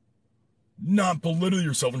 not belittle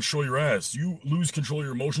yourself and show your ass. You lose control of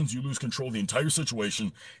your emotions, you lose control of the entire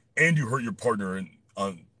situation, and you hurt your partner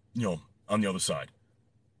on the other side.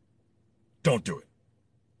 Don't do it.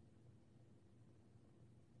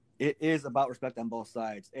 It is about respect on both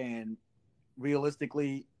sides, and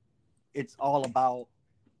realistically, it's all about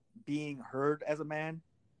being heard as a man,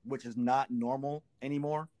 which is not normal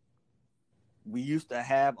anymore. We used to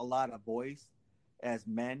have a lot of voice as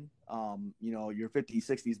men. Your 50s,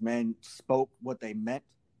 60s men spoke what they meant,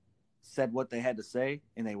 said what they had to say,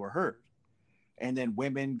 and they were heard. And then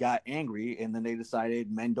women got angry, and then they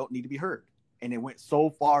decided men don't need to be heard. And it went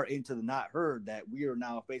so far into the not heard that we are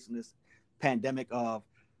now facing this pandemic of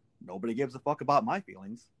nobody gives a fuck about my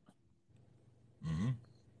feelings. Mm-hmm.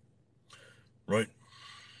 Right.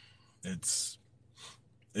 It's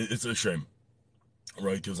a shame,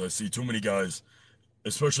 right? Because I see too many guys,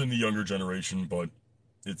 especially in the younger generation, but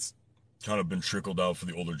it's kind of been trickled out for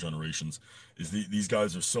the older generations, is these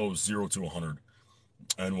guys are so 0 to 100.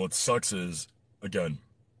 And what sucks is, again,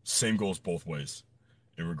 same goes both ways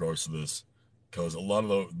in regards to this, because a lot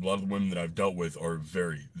of the women that I've dealt with are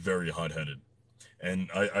very, very hot-headed. And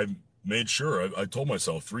I made sure, I told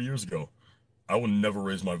myself 3 years ago, I will never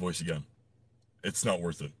raise my voice again. It's not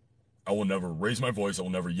worth it. I will never raise my voice. I will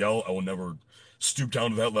never yell. I will never stoop down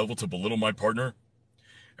to that level to belittle my partner.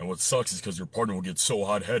 And what sucks is because your partner will get so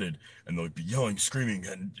hot-headed and they'll be yelling, screaming,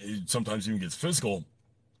 and it sometimes even gets physical.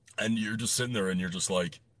 And you're just sitting there and you're just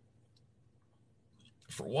like,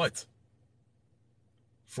 for what?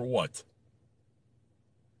 For what?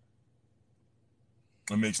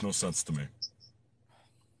 It makes no sense to me.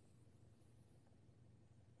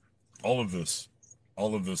 All of this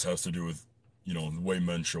has to do with, the way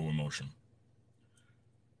men show emotion.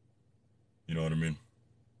 You know what I mean?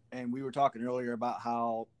 And we were talking earlier about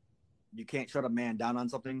how you can't shut a man down on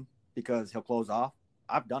something because he'll close off.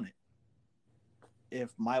 I've done it.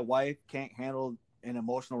 If my wife can't handle an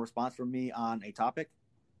emotional response from me on a topic,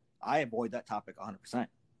 I avoid that topic 100%.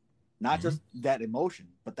 Not just that emotion,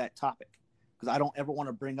 but that topic. Because I don't ever want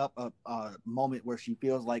to bring up a moment where she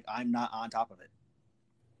feels like I'm not on top of it.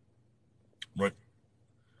 Right.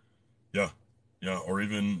 Yeah. Yeah. Or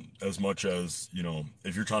even as much as,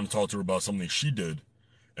 if you're trying to talk to her about something she did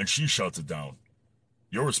and she shuts it down,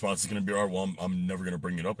 your response is going to be, all right, well, I'm never going to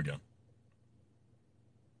bring it up again.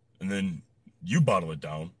 And then you bottle it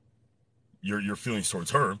down, your feelings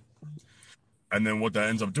towards her. And then what that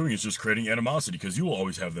ends up doing is just creating animosity, because you will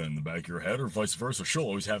always have that in the back of your head, or vice versa. She'll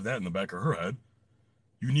always have that in the back of her head.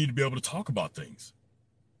 You need to be able to talk about things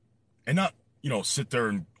and not, sit there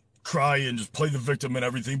and cry and just play the victim and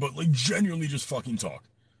everything, but like genuinely just fucking talk.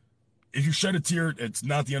 If you shed a tear, it's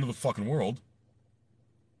not the end of the fucking world,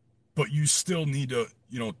 but you still need to,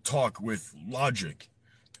 talk with logic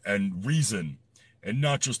and reason, and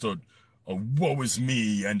not just a woe is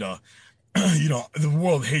me and the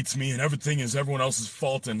world hates me and everything is everyone else's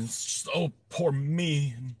fault and it's just, oh, poor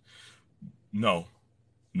me. No,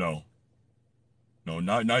 no, no.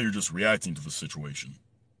 Now you're just reacting to the situation.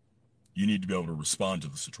 You need to be able to respond to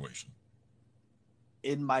the situation.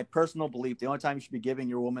 In my personal belief, the only time you should be giving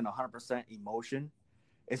your woman 100% emotion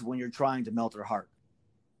is when you're trying to melt her heart.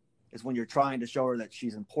 It's when you're trying to show her that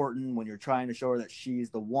she's important, when you're trying to show her that she's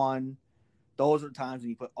the one. Those are times when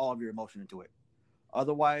you put all of your emotion into it.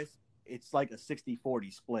 Otherwise, it's like a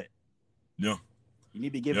 60-40 split. Yeah. You need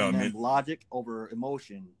to be giving them logic over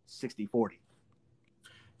emotion 60-40.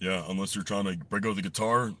 Yeah, unless you're trying to break out the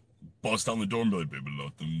guitar, bust down the door and be like, baby,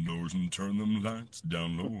 lock them doors and turn them lights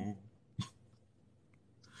down low.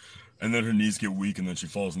 And then her knees get weak and then she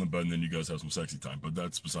falls in the bed and then you guys have some sexy time. But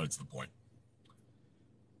that's besides the point.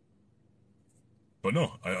 But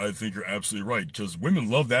no, I think you're absolutely right because women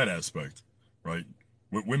love that aspect, right?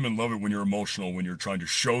 Women love it when you're emotional, when you're trying to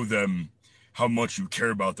show them how much you care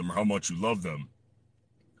about them or how much you love them.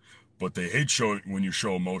 But they hate when you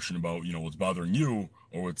show emotion about, what's bothering you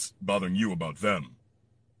or what's bothering you about them.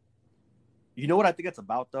 You know what I think it's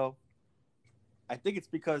about, though? I think it's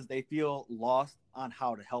because they feel lost on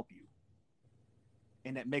how to help you.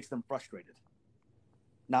 And it makes them frustrated.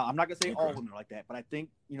 Now, I'm not going to say all women are like that, but I think,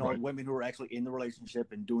 right. Women who are actually in the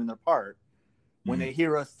relationship and doing their part, when they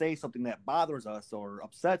hear us say something that bothers us or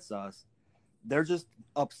upsets us, they're just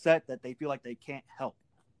upset that they feel like they can't help.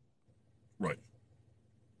 Right.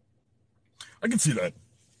 I can see that.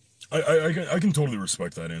 I can totally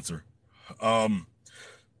respect that answer.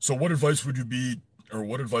 So what advice would you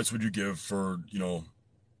give for,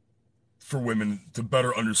 for women to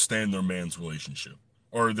better understand their man's relationship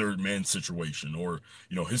or their man's situation or,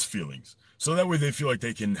 his feelings? So that way they feel like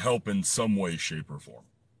they can help in some way, shape, or form.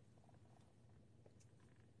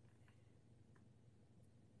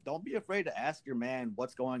 Don't be afraid to ask your man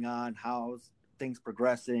what's going on, how's things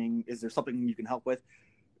progressing, is there something you can help with?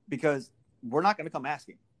 Because we're not going to come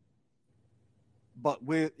asking. But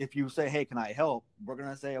if you say, hey, can I help? We're going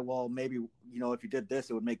to say, well, maybe, if you did this,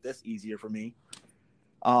 it would make this easier for me.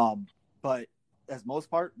 But as most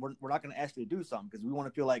part, we're not going to ask you to do something because we want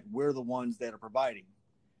to feel like we're the ones that are providing.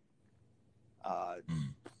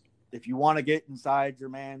 If you want to get inside your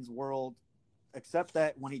man's world, accept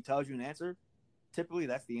that when he tells you an answer, typically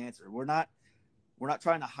that's the answer. We're not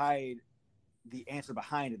trying to hide the answer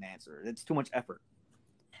behind an answer. It's too much effort.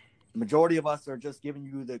 The majority of us are just giving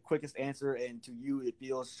you the quickest answer, and to you, it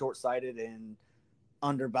feels short-sighted and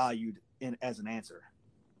undervalued as an answer.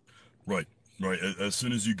 Right. As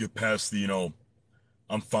soon as you get past the,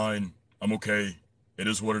 I'm fine, I'm okay, it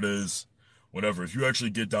is what it is, whatever. If you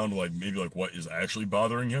actually get down to maybe what is actually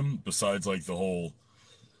bothering him, besides the whole,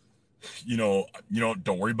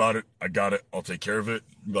 don't worry about it, I got it, I'll take care of it.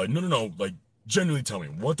 Be like, no, genuinely tell me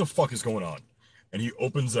what the fuck is going on, and he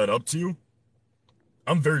opens that up to you.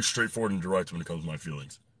 I'm very straightforward and direct when it comes to my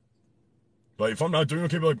feelings. If I'm not doing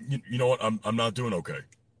okay, be like, you know what, I'm not doing okay.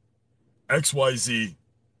 XYZ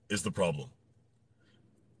is the problem.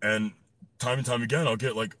 And time again, I'll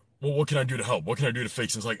get well, what can I do to help? What can I do to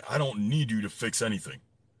fix? And it's I don't need you to fix anything.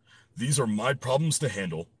 These are my problems to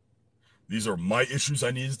handle. These are my issues I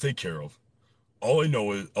need to take care of. All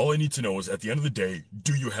I need to know is at the end of the day,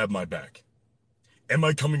 do you have my back? Am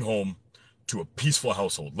I coming home to a peaceful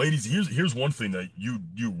household? Ladies, here's one thing that you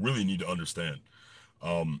really need to understand.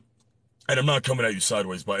 And I'm not coming at you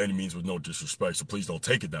sideways by any means with no disrespect, so please don't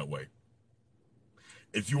take it that way.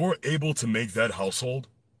 If you're able to make that household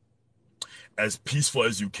as peaceful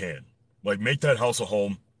as you can, make that house a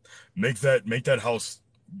home, make that house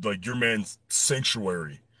your man's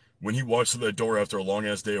sanctuary. When he walks through that door after a long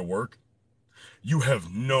ass day of work, you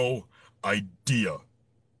have no idea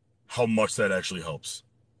how much that actually helps.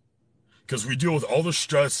 Because we deal with all the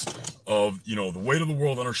stress of, the weight of the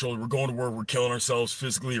world on our shoulders. We're going to work, we're killing ourselves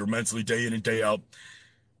physically or mentally day in and day out.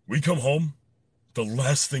 We come home, the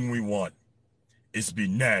last thing we want is to be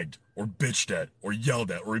nagged or bitched at or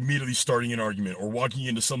yelled at or immediately starting an argument or walking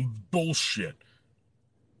into some bullshit.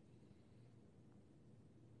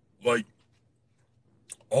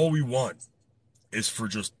 All we want is for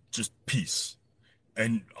just peace.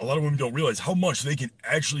 And a lot of women don't realize how much they can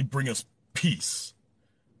actually bring us peace.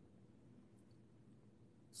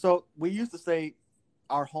 So we used to say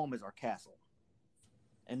our home is our castle.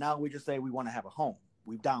 And now we just say we want to have a home.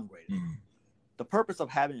 We've downgraded. The purpose of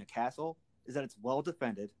having a castle is that it's well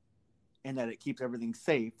defended and that it keeps everything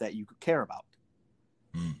safe that you could care about.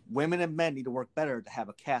 Women and men need to work better to have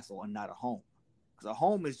a castle and not a home. Because a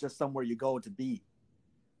home is just somewhere you go to be.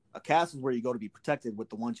 A castle is where you go to be protected with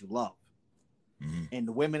the ones you love. And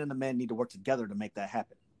the women and the men need to work together to make that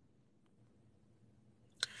happen.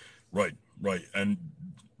 Right. And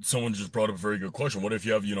someone just brought up a very good question. What if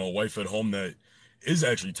you have, a wife at home that is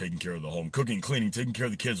actually taking care of the home, cooking, cleaning, taking care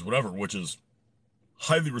of the kids, whatever, which is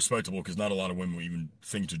highly respectable because not a lot of women will even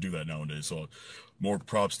think to do that nowadays. So more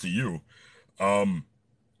props to you.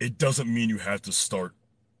 It doesn't mean you have to start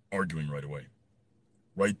arguing right away.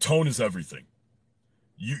 Right? Tone is everything.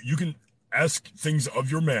 You can ask things of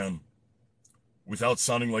your man without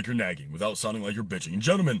sounding like you're nagging, without sounding like you're bitching. And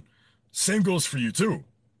gentlemen, same goes for you too.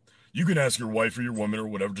 You can ask your wife or your woman or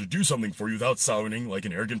whatever to do something for you without sounding like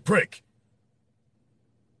an arrogant prick.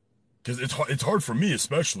 because it's hard for me,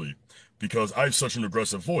 especially because I have such an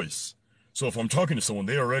aggressive voice. So if I'm talking to someone,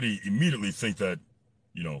 they already immediately think that,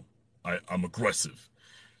 you know, I'm aggressive.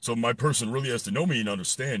 So my person really has to know me and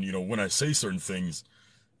understand, when I say certain things,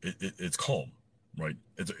 it's calm, right?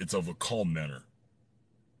 It's of a calm manner.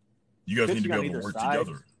 You guys need to Bitching be on able to either work side,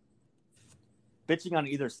 together. bitching on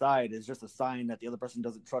either side is just a sign that the other person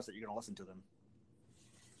doesn't trust that you're going to listen to them.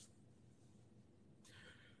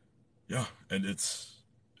 Yeah, and it's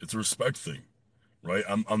a respect thing, right?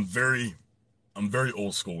 I'm very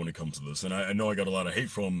old school when it comes to this, and I know I got a lot of hate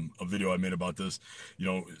from a video I made about this,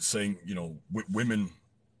 saying women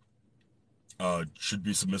should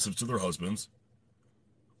be submissive to their husbands,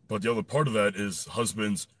 but the other part of that is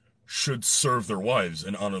husbands should serve their wives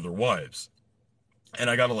and honor their wives, and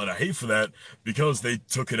I got a lot of hate for that because they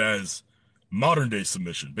took it as modern day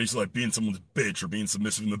submission, basically like being someone's bitch or being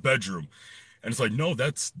submissive in the bedroom, and it's like, no,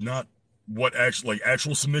 that's not what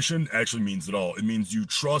actual submission actually means at all. It means you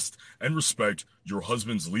trust and respect your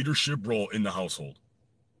husband's leadership role in the household.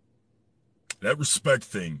 That respect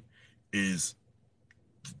thing is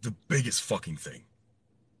the biggest fucking thing.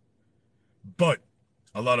 But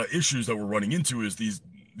a lot of issues that we're running into is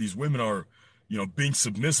these women are, being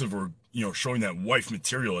submissive or, showing that wife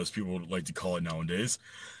material, as people would like to call it nowadays,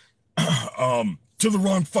 to the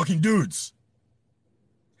wrong fucking dudes.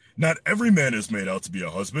 Not every man is made out to be a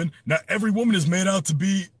husband. Not every woman is made out to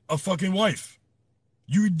be a fucking wife.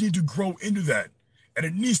 You need to grow into that. And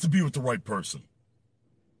it needs to be with the right person.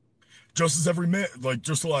 Just as every man, like,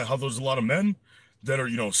 just like how there's a lot of men that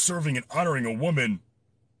are, serving and honoring a woman,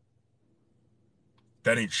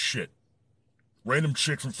 that ain't shit. Random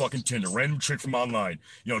chick from fucking Tinder, random chick from online,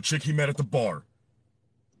 chick he met at the bar.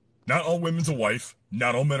 Not all women's a wife,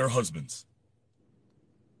 not all men are husbands.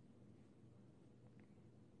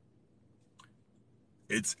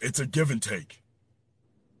 It's a give and take.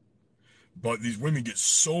 But these women get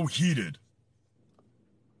so heated,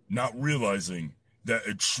 not realizing that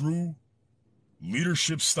a true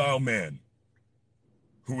leadership style man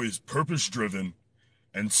who is purpose driven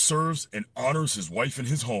and serves and honors his wife in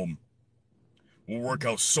his home will work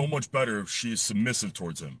out so much better if she is submissive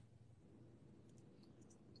towards him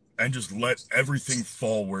and just let everything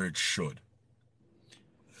fall where it should.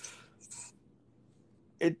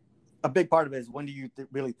 A big part of it is, when do you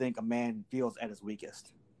really think a man feels at his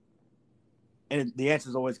weakest? And the answer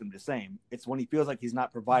is always going to be the same. It's when he feels like he's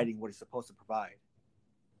not providing what he's supposed to provide.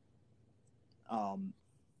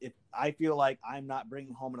 If I feel like I'm not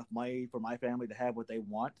bringing home enough money for my family to have what they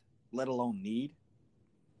want, let alone need,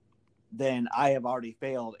 then I have already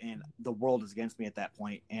failed, and the world is against me at that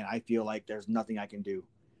point, and I feel like there's nothing I can do.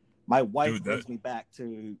 My wife Dude, brings me back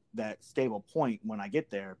to that stable point when I get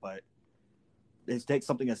there, but it takes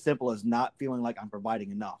something as simple as not feeling like I'm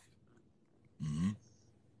providing enough. mm-hmm.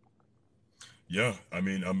 Yeah, I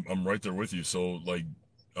mean, I'm right there with you. So like,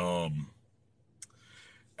 um,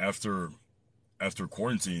 after after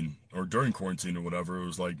quarantine or during quarantine or whatever, it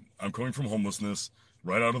was like I'm coming from homelessness,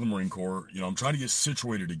 right out of the Marine Corps. I'm trying to get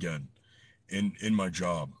situated again in my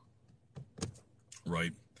job,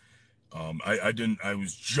 right? I didn't. I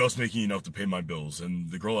was just making enough to pay my bills, and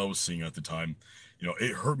the girl I was seeing at the time,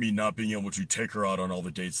 it hurt me not being able to take her out on all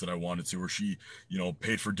the dates that I wanted to, or she,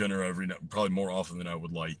 paid for dinner every night, probably more often than I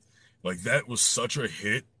would like. Like that was such a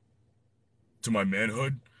hit to my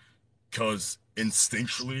manhood, because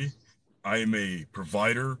instinctually, I am a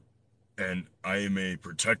provider and I am a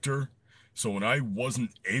protector. So when I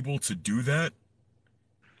wasn't able to do that,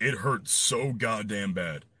 it hurt so goddamn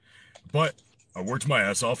bad. But I worked my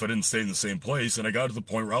ass off. I didn't stay in the same place, and I got to the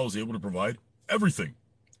point where I was able to provide everything.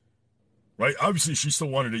 Right? Obviously, she still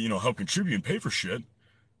wanted to, help contribute and pay for shit. I'm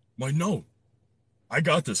like, no, I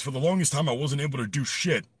got this. For the longest time, I wasn't able to do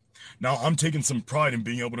shit. Now I'm taking some pride in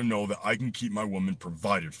being able to know that I can keep my woman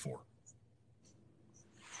provided for.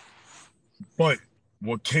 But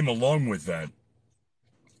what came along with that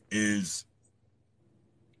is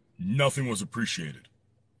nothing was appreciated.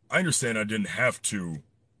 I understand I didn't have to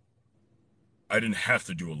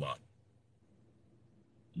do a lot.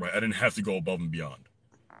 Right? I didn't have to go above and beyond.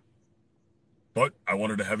 But I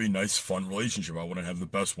wanted to have a nice, fun relationship. I wanted to have the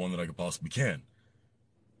best one that I could possibly can.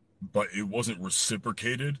 But it wasn't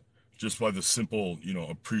reciprocated just by the simple,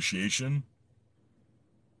 appreciation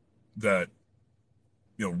that,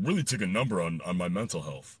 really took a number on my mental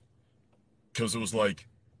health. Because it was like,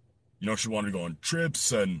 she wanted to go on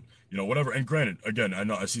trips and, whatever. And granted, again, I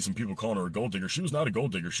know I see some people calling her a gold digger. She was not a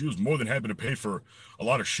gold digger. She was more than happy to pay for a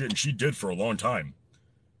lot of shit, and she did for a long time.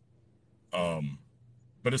 Um,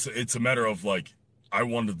 but it's a matter of like, I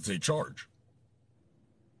wanted to take charge,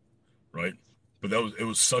 right? But it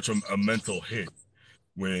was such a mental hit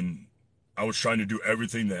when I was trying to do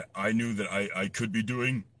everything that I knew that I could be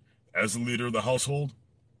doing as a leader of the household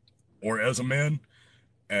or as a man.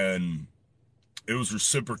 And it was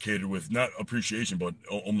reciprocated with not appreciation, but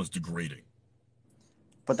almost degrading.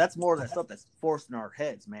 But that's more of that stuff that's forced in our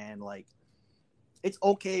heads, man. Like, it's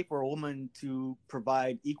okay for a woman to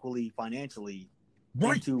provide equally financially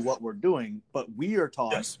Right. into what we're doing, but we are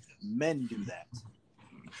taught Yes. men do that.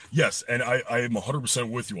 Yes. And I am 100%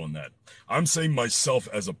 with you on that. I'm saying myself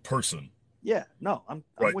as a person. Yeah, no, I'm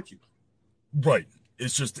Right. with you. Right.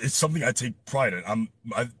 It's something I take pride in.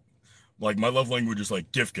 I like my love language is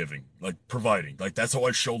like gift giving, like providing. Like that's how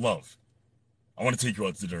I show love. I want to take you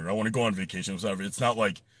out to dinner. I want to go on vacation, whatever. It's not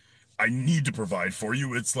like I need to provide for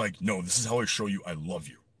you. It's like, no, this is how I show you I love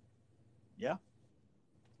you. Yeah.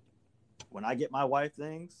 When I get my wife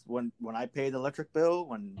things, when I pay the electric bill,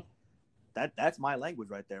 when that's my language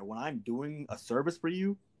right there. When I'm doing a service for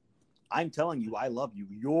you, I'm telling you I love you.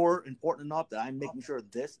 You're important enough that I'm making sure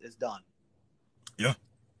this is done. Yeah.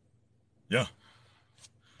 Yeah.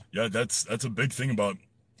 Yeah, that's a big thing about,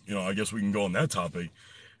 I guess we can go on that topic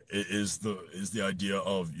is the idea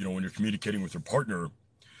of, when you're communicating with your partner,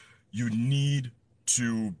 you need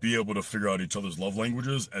to be able to figure out each other's love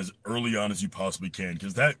languages as early on as you possibly can,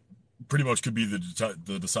 because that pretty much could be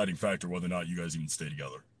the deciding factor whether or not you guys even stay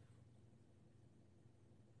together.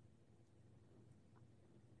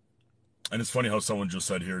 And it's funny how someone just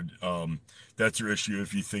said here, that's your issue.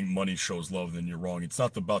 If you think money shows love, then you're wrong. It's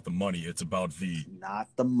not about the money. It's about It's not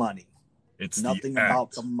the money. it's the Nothing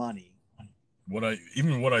about the act. money. What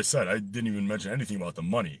I said, I didn't even mention anything about the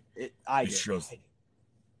money. I It's did. just,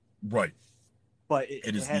 right. But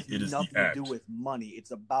It is the nothing to do act. with money.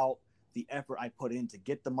 It's about the effort I put in to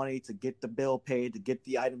get the money, to get the bill paid, to get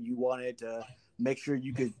the item you wanted, to make sure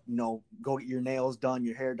you could, go get your nails done,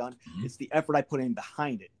 your hair done. Mhm. It's the effort I put in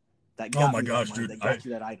behind it that Oh got my me that gosh, money, dude. that got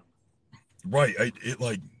you that item. Right.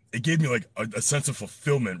 It gave me like a sense of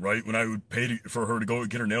fulfillment, right? When I would for her to go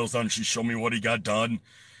get her nails done, she showed me what he got done,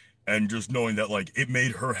 and just knowing that like it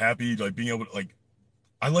made her happy, like being able to like,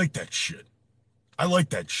 I like that shit. I like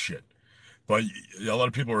that shit. But a lot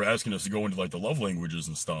of people are asking us to go into like the love languages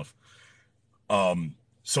and stuff.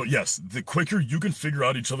 So yes, the quicker you can figure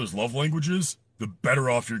out each other's love languages, the better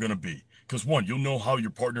off you're gonna be. Because one, you'll know how your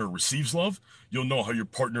partner receives love. You'll know how your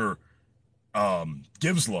partner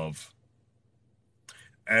gives love,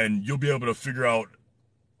 and you'll be able to figure out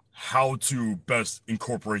how to best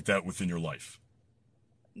incorporate that within your life.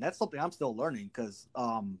 And that's something I'm still learning because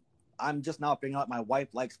I'm just now figuring out my wife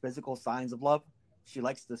likes physical signs of love. She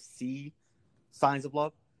likes to see signs of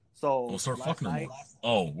love. I'll So start last fucking her night, more.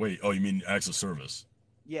 Oh wait. Oh, you mean acts of service?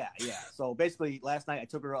 yeah, yeah. So basically, last night I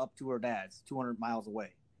took her up to her dad's, 200 miles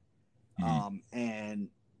away. Mm-hmm. And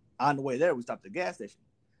on the way there, we stopped at the gas station.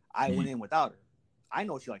 I Mm-hmm. went in without her. I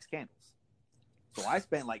know she likes candles. So I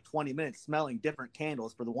spent like 20 minutes smelling different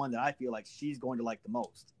candles for the one that I feel like she's going to like the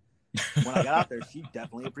most. When I got out there, she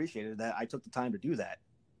definitely appreciated that I took the time to do that.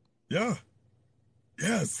 Yeah.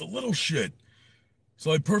 Yeah. It's the little shit. So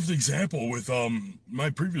like perfect example with my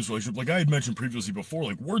previous relationship, like I had mentioned previously before,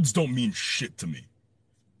 like words don't mean shit to me.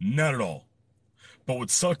 Not at all. But what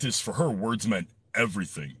sucked is for her, words meant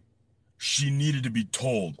everything. She needed to be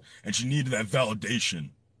told, and she needed that validation.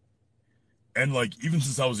 And like even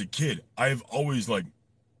since I was a kid, I've always like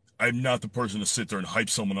I'm not the person to sit there and hype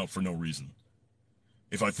someone up for no reason.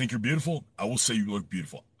 If I think you're beautiful, I will say you look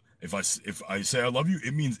beautiful. If I say I love you,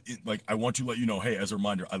 it means like I want to let you know, hey, as a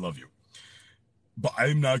reminder, I love you. But I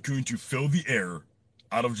am not going to fill the air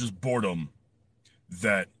out of just boredom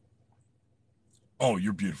that, oh,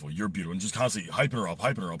 you're beautiful, and just constantly hyping her up,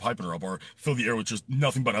 hyping her up, hyping her up, or fill the air with just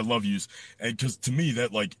nothing but I love yous. And because to me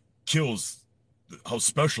that like kills how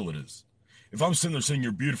special it is. If I'm sitting there saying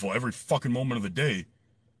you're beautiful every fucking moment of the day,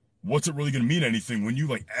 what's it really going to mean anything when you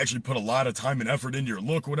like actually put a lot of time and effort into your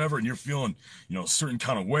look, whatever, and you're feeling, a certain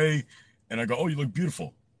kind of way, and I go, oh, you look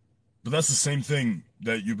beautiful. But that's the same thing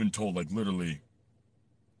that you've been told, like literally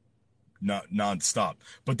not nonstop.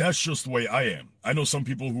 But that's just the way I am. I know some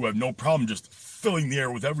people who have no problem just filling the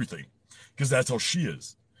air with everything because that's how she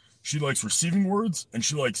is. She likes receiving words and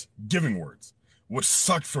she likes giving words, which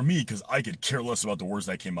sucked for me because I could care less about the words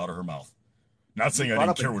that came out of her mouth. Not You saying I brought didn't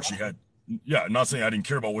up a care what she had. Yeah, not saying I didn't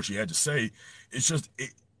care about what she had to say. It's just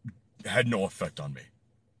it had no effect on me.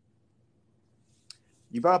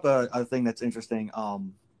 you brought up a thing that's interesting.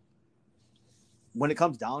 When it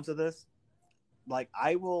comes down to this, like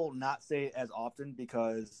I will not say it as often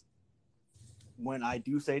because when I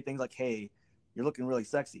do say things like, "Hey, you're looking really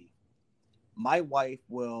sexy," my wife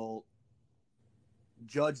will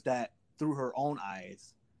judge that through her own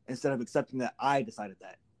eyes instead of accepting that I decided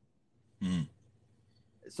that. Mm.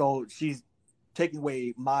 So she's taking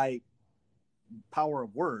away my power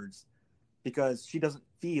of words because she doesn't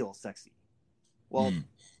feel sexy. Well,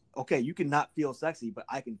 okay, you can not feel sexy, but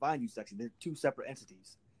I can find you sexy. They're two separate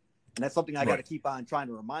entities. And that's something I got to keep on trying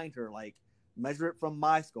to remind her, like, measure it from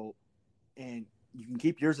my scope, and you can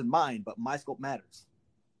keep yours in mind, but my scope matters.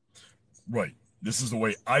 Right. This is the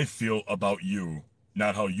way I feel about you,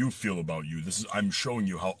 not how you feel about you. I'm showing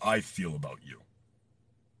you how I feel about you.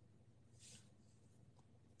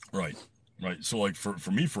 Right. Right. So, like,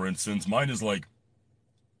 for me, for instance, mine is like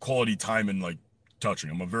quality time and like touching.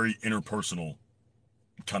 I'm a very interpersonal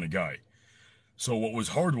kind of guy. So what was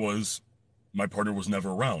hard was my partner was never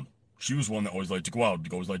around. She was one that always liked to go out,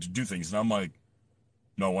 always liked to do things. And I'm like,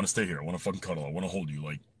 no, I want to stay here. I want to fucking cuddle. I want to hold you.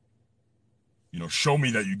 Like, show me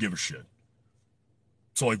that you give a shit.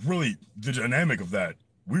 So, like, really, the dynamic of that,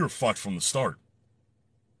 we were fucked from the start.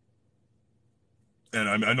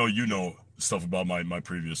 And I know you know stuff about my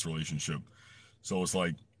previous relationship. So it's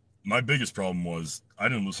like, my biggest problem was I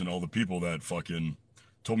didn't listen to all the people that fucking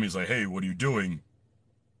told me, it's like, hey, what are you doing?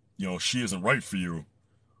 She isn't right for you.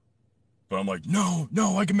 But I'm like, no,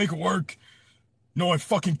 I can make it work. No, I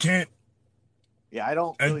fucking can't. Yeah, I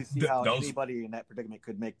don't really see how that anybody in that predicament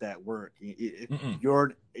could make that work. If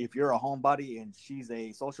you're a homebody and she's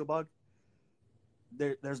a social bug,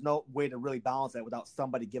 there's no way to really balance that without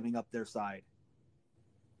somebody giving up their side.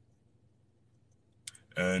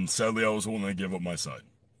 And sadly, I was the one that gave up my side.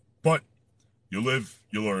 But you live,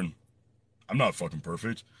 you learn. I'm not fucking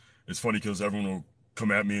perfect. It's funny because everyone will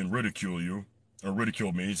come at me and ridicule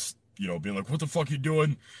me, being like, what the fuck you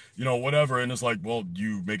doing? Whatever. And it's like, well,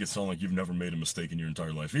 you make it sound like you've never made a mistake in your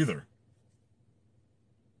entire life either.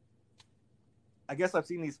 I guess I've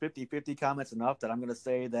seen these 50-50 comments enough that I'm going to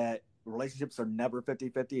say that relationships are never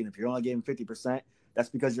 50-50. And if you're only giving 50%, that's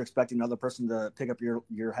because you're expecting another person to pick up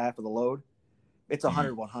your half of the load. It's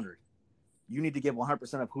 100-100. You need to give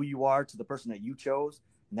 100% of who you are to the person that you chose,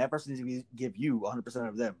 and that person needs to give you 100%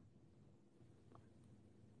 of them.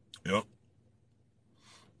 Yep.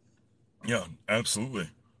 Yeah, absolutely.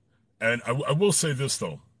 And I will say this,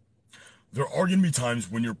 though. There are going to be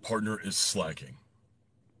times when your partner is slacking.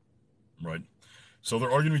 Right? So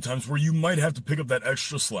there are going to be times where you might have to pick up that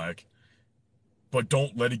extra slack, but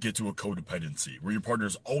don't let it get to a codependency, where your partner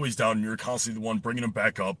is always down and you're constantly the one bringing them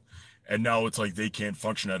back up, and now it's like they can't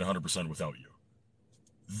function at 100% without you.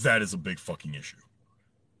 That is a big fucking issue.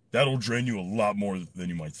 That'll drain you a lot more than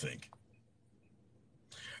you might think.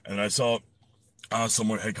 And I saw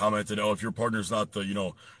someone had commented, oh, if your partner's not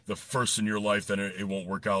the first in your life, then it won't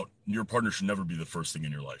work out. Your partner should never be the first thing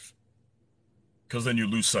in your life. Because then you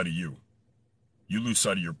lose sight of you. You lose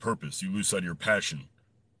sight of your purpose. You lose sight of your passion.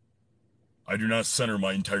 I do not center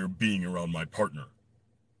my entire being around my partner.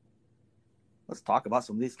 Let's talk about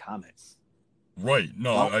some of these comments. Right.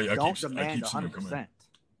 No, don't demand 100%.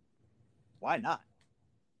 Why not?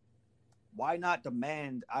 Why not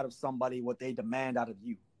demand out of somebody what they demand out of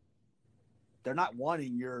you? They're not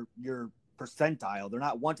wanting your percentile. They're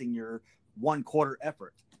not wanting your 1/4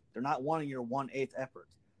 effort. They're not wanting your 1/8 effort.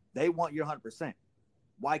 They want your 100%.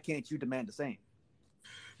 Why can't you demand the same?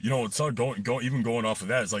 It's not going off of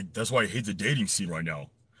that. It's like, that's why I hate the dating scene right now.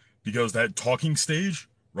 Because that talking stage,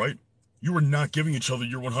 right? You are not giving each other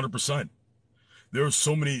your 100%. There are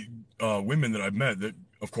so many women that I've met that,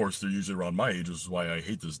 of course, they're usually around my age, which is why I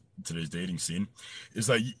hate today's dating scene, is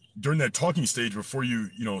that during that talking stage before you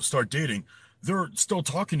start dating, they're still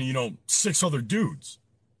talking to, 6 other dudes.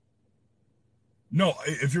 No,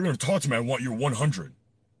 if you're going to talk to me, I want your 100.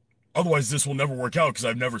 Otherwise, this will never work out because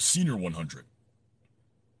I've never seen your 100.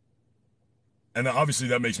 And obviously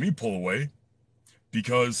that makes me pull away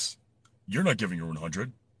because you're not giving your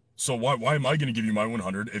 100. So why am I going to give you my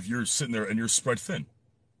 100 if you're sitting there and you're spread thin?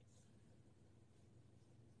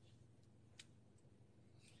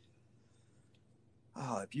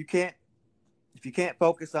 If you can't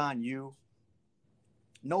focus on you,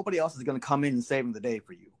 nobody else is going to come in and saving the day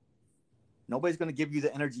for you. Nobody's going to give you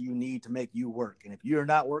the energy you need to make you work. And if you're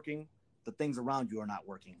not working, the things around you are not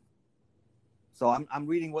working. So I'm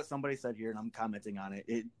reading what somebody said here and I'm commenting on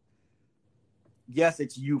it. Yes,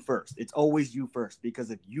 it's you first. It's always you first, because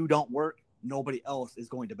if you don't work, nobody else is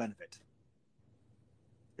going to benefit.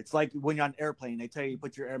 It's like when you're on an airplane, they tell you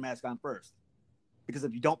put your air mask on first, because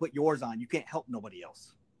if you don't put yours on, you can't help nobody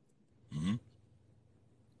else. Mm-hmm.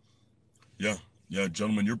 Yeah,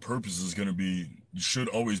 gentlemen, your purpose is going to should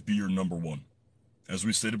always be your number one. As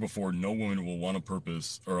we stated before, no woman will want a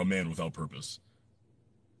purpose or a man without purpose.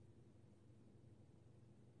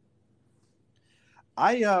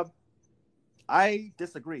 I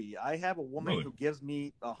disagree. I have a woman who gives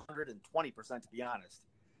me 120%, to be honest.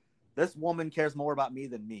 This woman cares more about me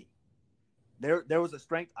than me. There was a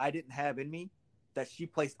strength I didn't have in me that she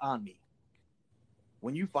placed on me.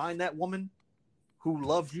 When you find that woman who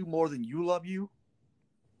loves you more than you love you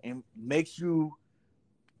and makes you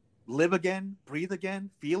live again, breathe again,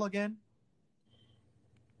 feel again,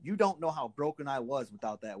 you don't know how broken I was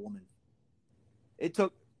without that woman.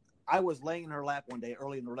 I was laying in her lap one day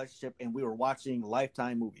early in the relationship and we were watching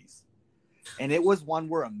Lifetime movies. And it was one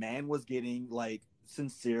where a man was getting like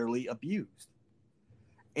sincerely abused.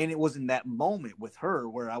 And it was in that moment with her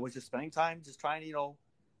where I was just spending time just trying to,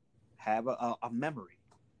 have a memory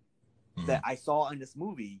that I saw in this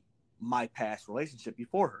movie my past relationship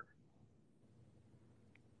before her.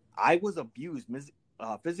 I was abused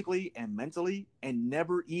physically and mentally and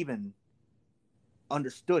never even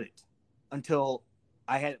understood it until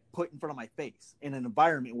I had it put in front of my face in an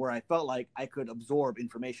environment where I felt like I could absorb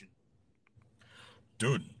information.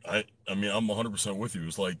 Dude, I mean, I'm 100% with you.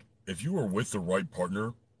 It's like, if you are with the right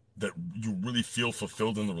partner that you really feel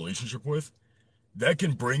fulfilled in the relationship with, that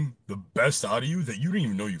can bring the best out of you that you didn't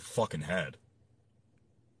even know you fucking had.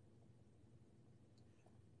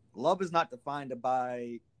 Love is not defined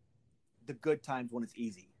by the good times when it's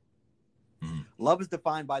easy. Mm-hmm. Love is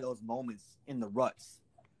defined by those moments in the ruts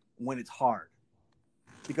when it's hard.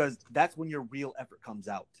 Because that's when your real effort comes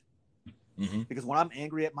out. Mm-hmm. Because when I'm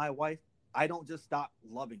angry at my wife, I don't just stop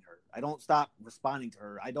loving her. I don't stop responding to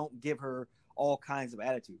her. I don't give her all kinds of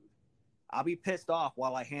attitude. I'll be pissed off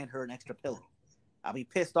while I hand her an extra pillow. I'll be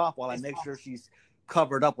pissed off while I make sure she's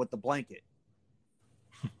covered up with the blanket.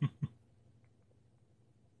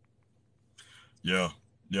 Yeah.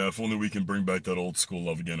 Yeah, if only we can bring back that old school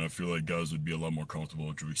love again, I feel like guys would be a lot more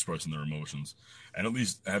comfortable to expressing their emotions. And at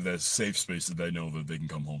least have that safe space that they know that they can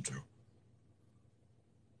come home to.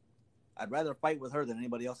 I'd rather fight with her than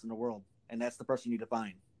anybody else in the world. And that's the person you need to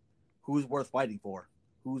find. Who's worth fighting for?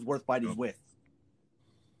 Who's worth fighting with?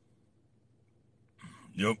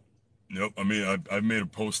 Yep. I mean, I made a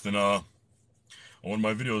post in on one of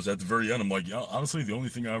my videos at the very end. I'm like, yeah, honestly, the only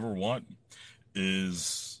thing I ever want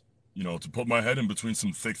is, to put my head in between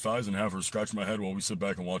some thick thighs and have her scratch my head while we sit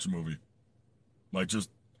back and watch a movie. Like, just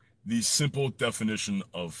the simple definition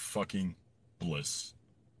of fucking bliss.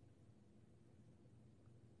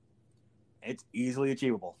 It's easily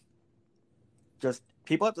achievable. Just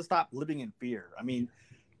people have to stop living in fear. I mean,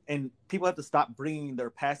 and people have to stop bringing their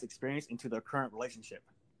past experience into their current relationship.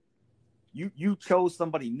 You chose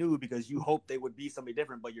somebody new because you hoped they would be somebody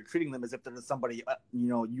different, but you're treating them as if they're somebody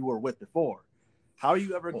you were with before. How are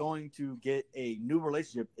you ever going to get a new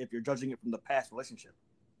relationship if you're judging it from the past relationship?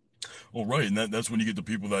 Well, right, and that's when you get the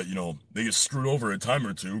people that they get screwed over a time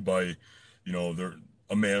or two by, they're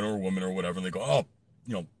a man or a woman or whatever, and they go,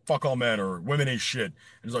 oh, fuck all men or women ain't shit.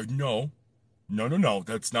 And it's like, no,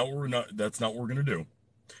 that's not what we're gonna do,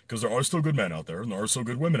 because there are still good men out there and there are still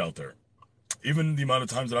good women out there. Even the amount of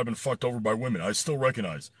times that I've been fucked over by women, I still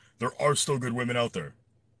recognize there are still good women out there.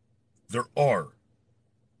 There are.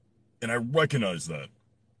 And I recognize that.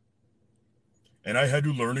 And I had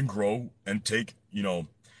to learn and grow and take,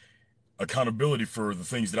 accountability for the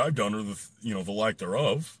things that I've done or the lack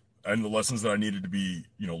thereof and the lessons that I needed to be,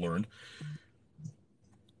 learned.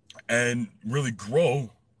 And really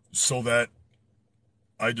grow so that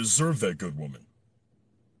I deserve that good woman.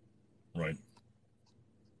 Right?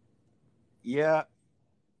 Yeah,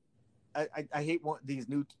 I hate these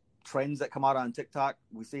new trends that come out on TikTok.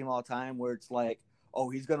 We see them all the time where it's like, oh,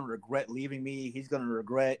 he's going to regret leaving me. He's going to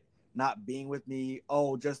regret not being with me.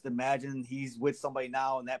 Oh, just imagine he's with somebody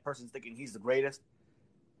now and that person's thinking he's the greatest.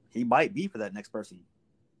 He might be for that next person.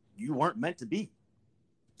 You weren't meant to be.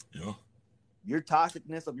 Yeah. Your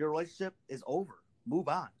toxicness of your relationship is over. Move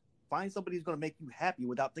on. Find somebody who's going to make you happy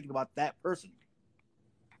without thinking about that person.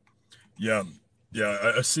 Yeah.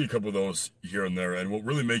 Yeah, I see a couple of those here and there, and what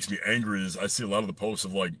really makes me angry is I see a lot of the posts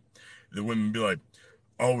of, like, the women be like,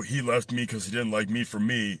 oh, he left me because he didn't like me for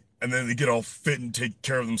me, and then they get all fit and take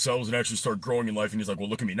care of themselves and actually start growing in life, and he's like, well,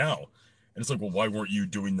 look at me now. And it's like, well, why weren't you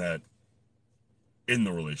doing that in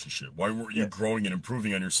the relationship? Why weren't you growing and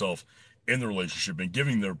improving on yourself in the relationship and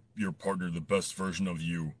giving your partner the best version of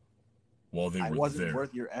you while they were there? I wasn't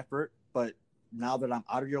worth your effort, but now that I'm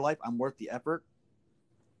out of your life, I'm worth the effort.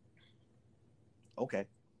 Okay.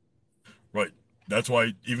 Right. That's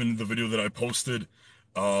why even the video that I posted,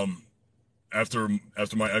 after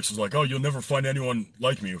my ex was like, oh, you'll never find anyone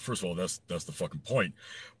like me. First of all, that's the fucking point.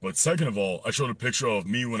 But second of all, I showed a picture of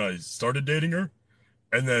me when I started dating her,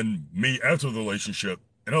 and then me after the relationship,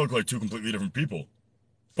 and I look like two completely different people.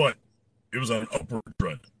 But it was on an upward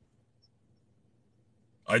trend.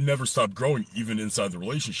 I never stopped growing even inside the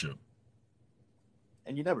relationship.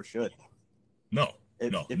 And you never should. No.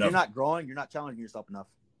 If No, if you're never. not growing, you're not challenging yourself enough.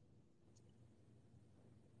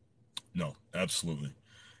 No, absolutely.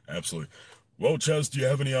 Absolutely. Well, Chaz, do you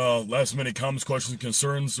have any last minute comments, questions,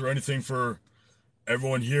 concerns, or anything for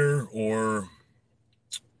everyone here? Or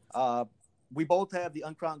Uh, we both have the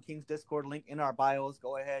Uncrowned Kings Discord link in our bios.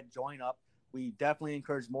 Go ahead, join up. We definitely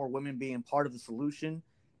encourage more women being part of the solution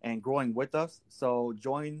and growing with us. So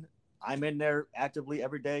join. I'm in there actively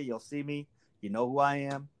every day. You'll see me. You know who I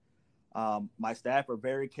am. My staff are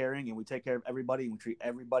very caring, and we take care of everybody. And we treat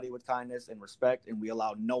everybody with kindness and respect, and we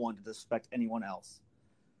allow no one to disrespect anyone else.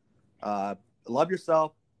 Love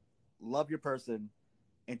yourself, love your person,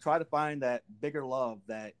 and try to find that bigger love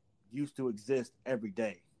that used to exist every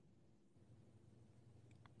day.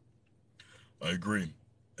 I agree.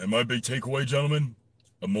 And my big takeaway, gentlemen,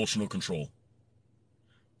 emotional control.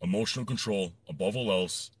 Emotional control above all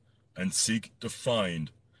else, and seek to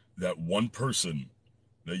find that one person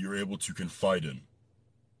that you're able to confide in.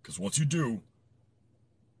 Because once you do,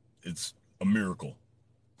 it's a miracle,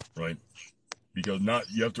 right? Because not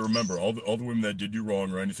you have to remember all the women that did you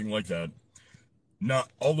wrong or anything like that. Not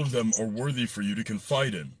all of them are worthy for you to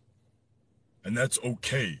confide in, and that's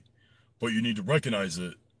okay. But you need to recognize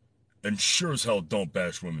it, and sure as hell don't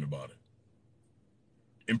bash women about it.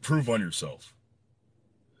 Improve on yourself.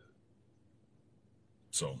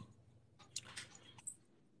 So,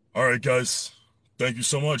 all right, guys. Thank you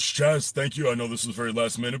so much, Chaz. Thank you. I know this was very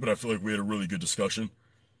last minute, but I feel like we had a really good discussion.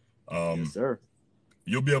 Yes, sir.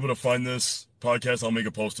 You'll be able to find this podcast. I'll make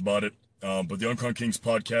a post about it. But the Uncrowned Kings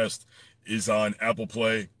podcast is on Apple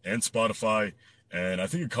Play and Spotify, and I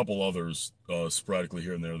think a couple others sporadically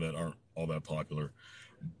here and there that aren't all that popular.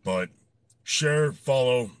 But share,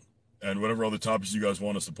 follow, and whatever other topics you guys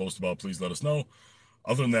want us to post about, please let us know.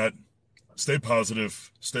 Other than that, stay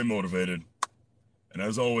positive, stay motivated, and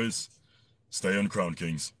as always, stay uncrowned,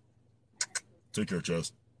 Kings. Take care,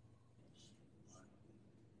 Chaz.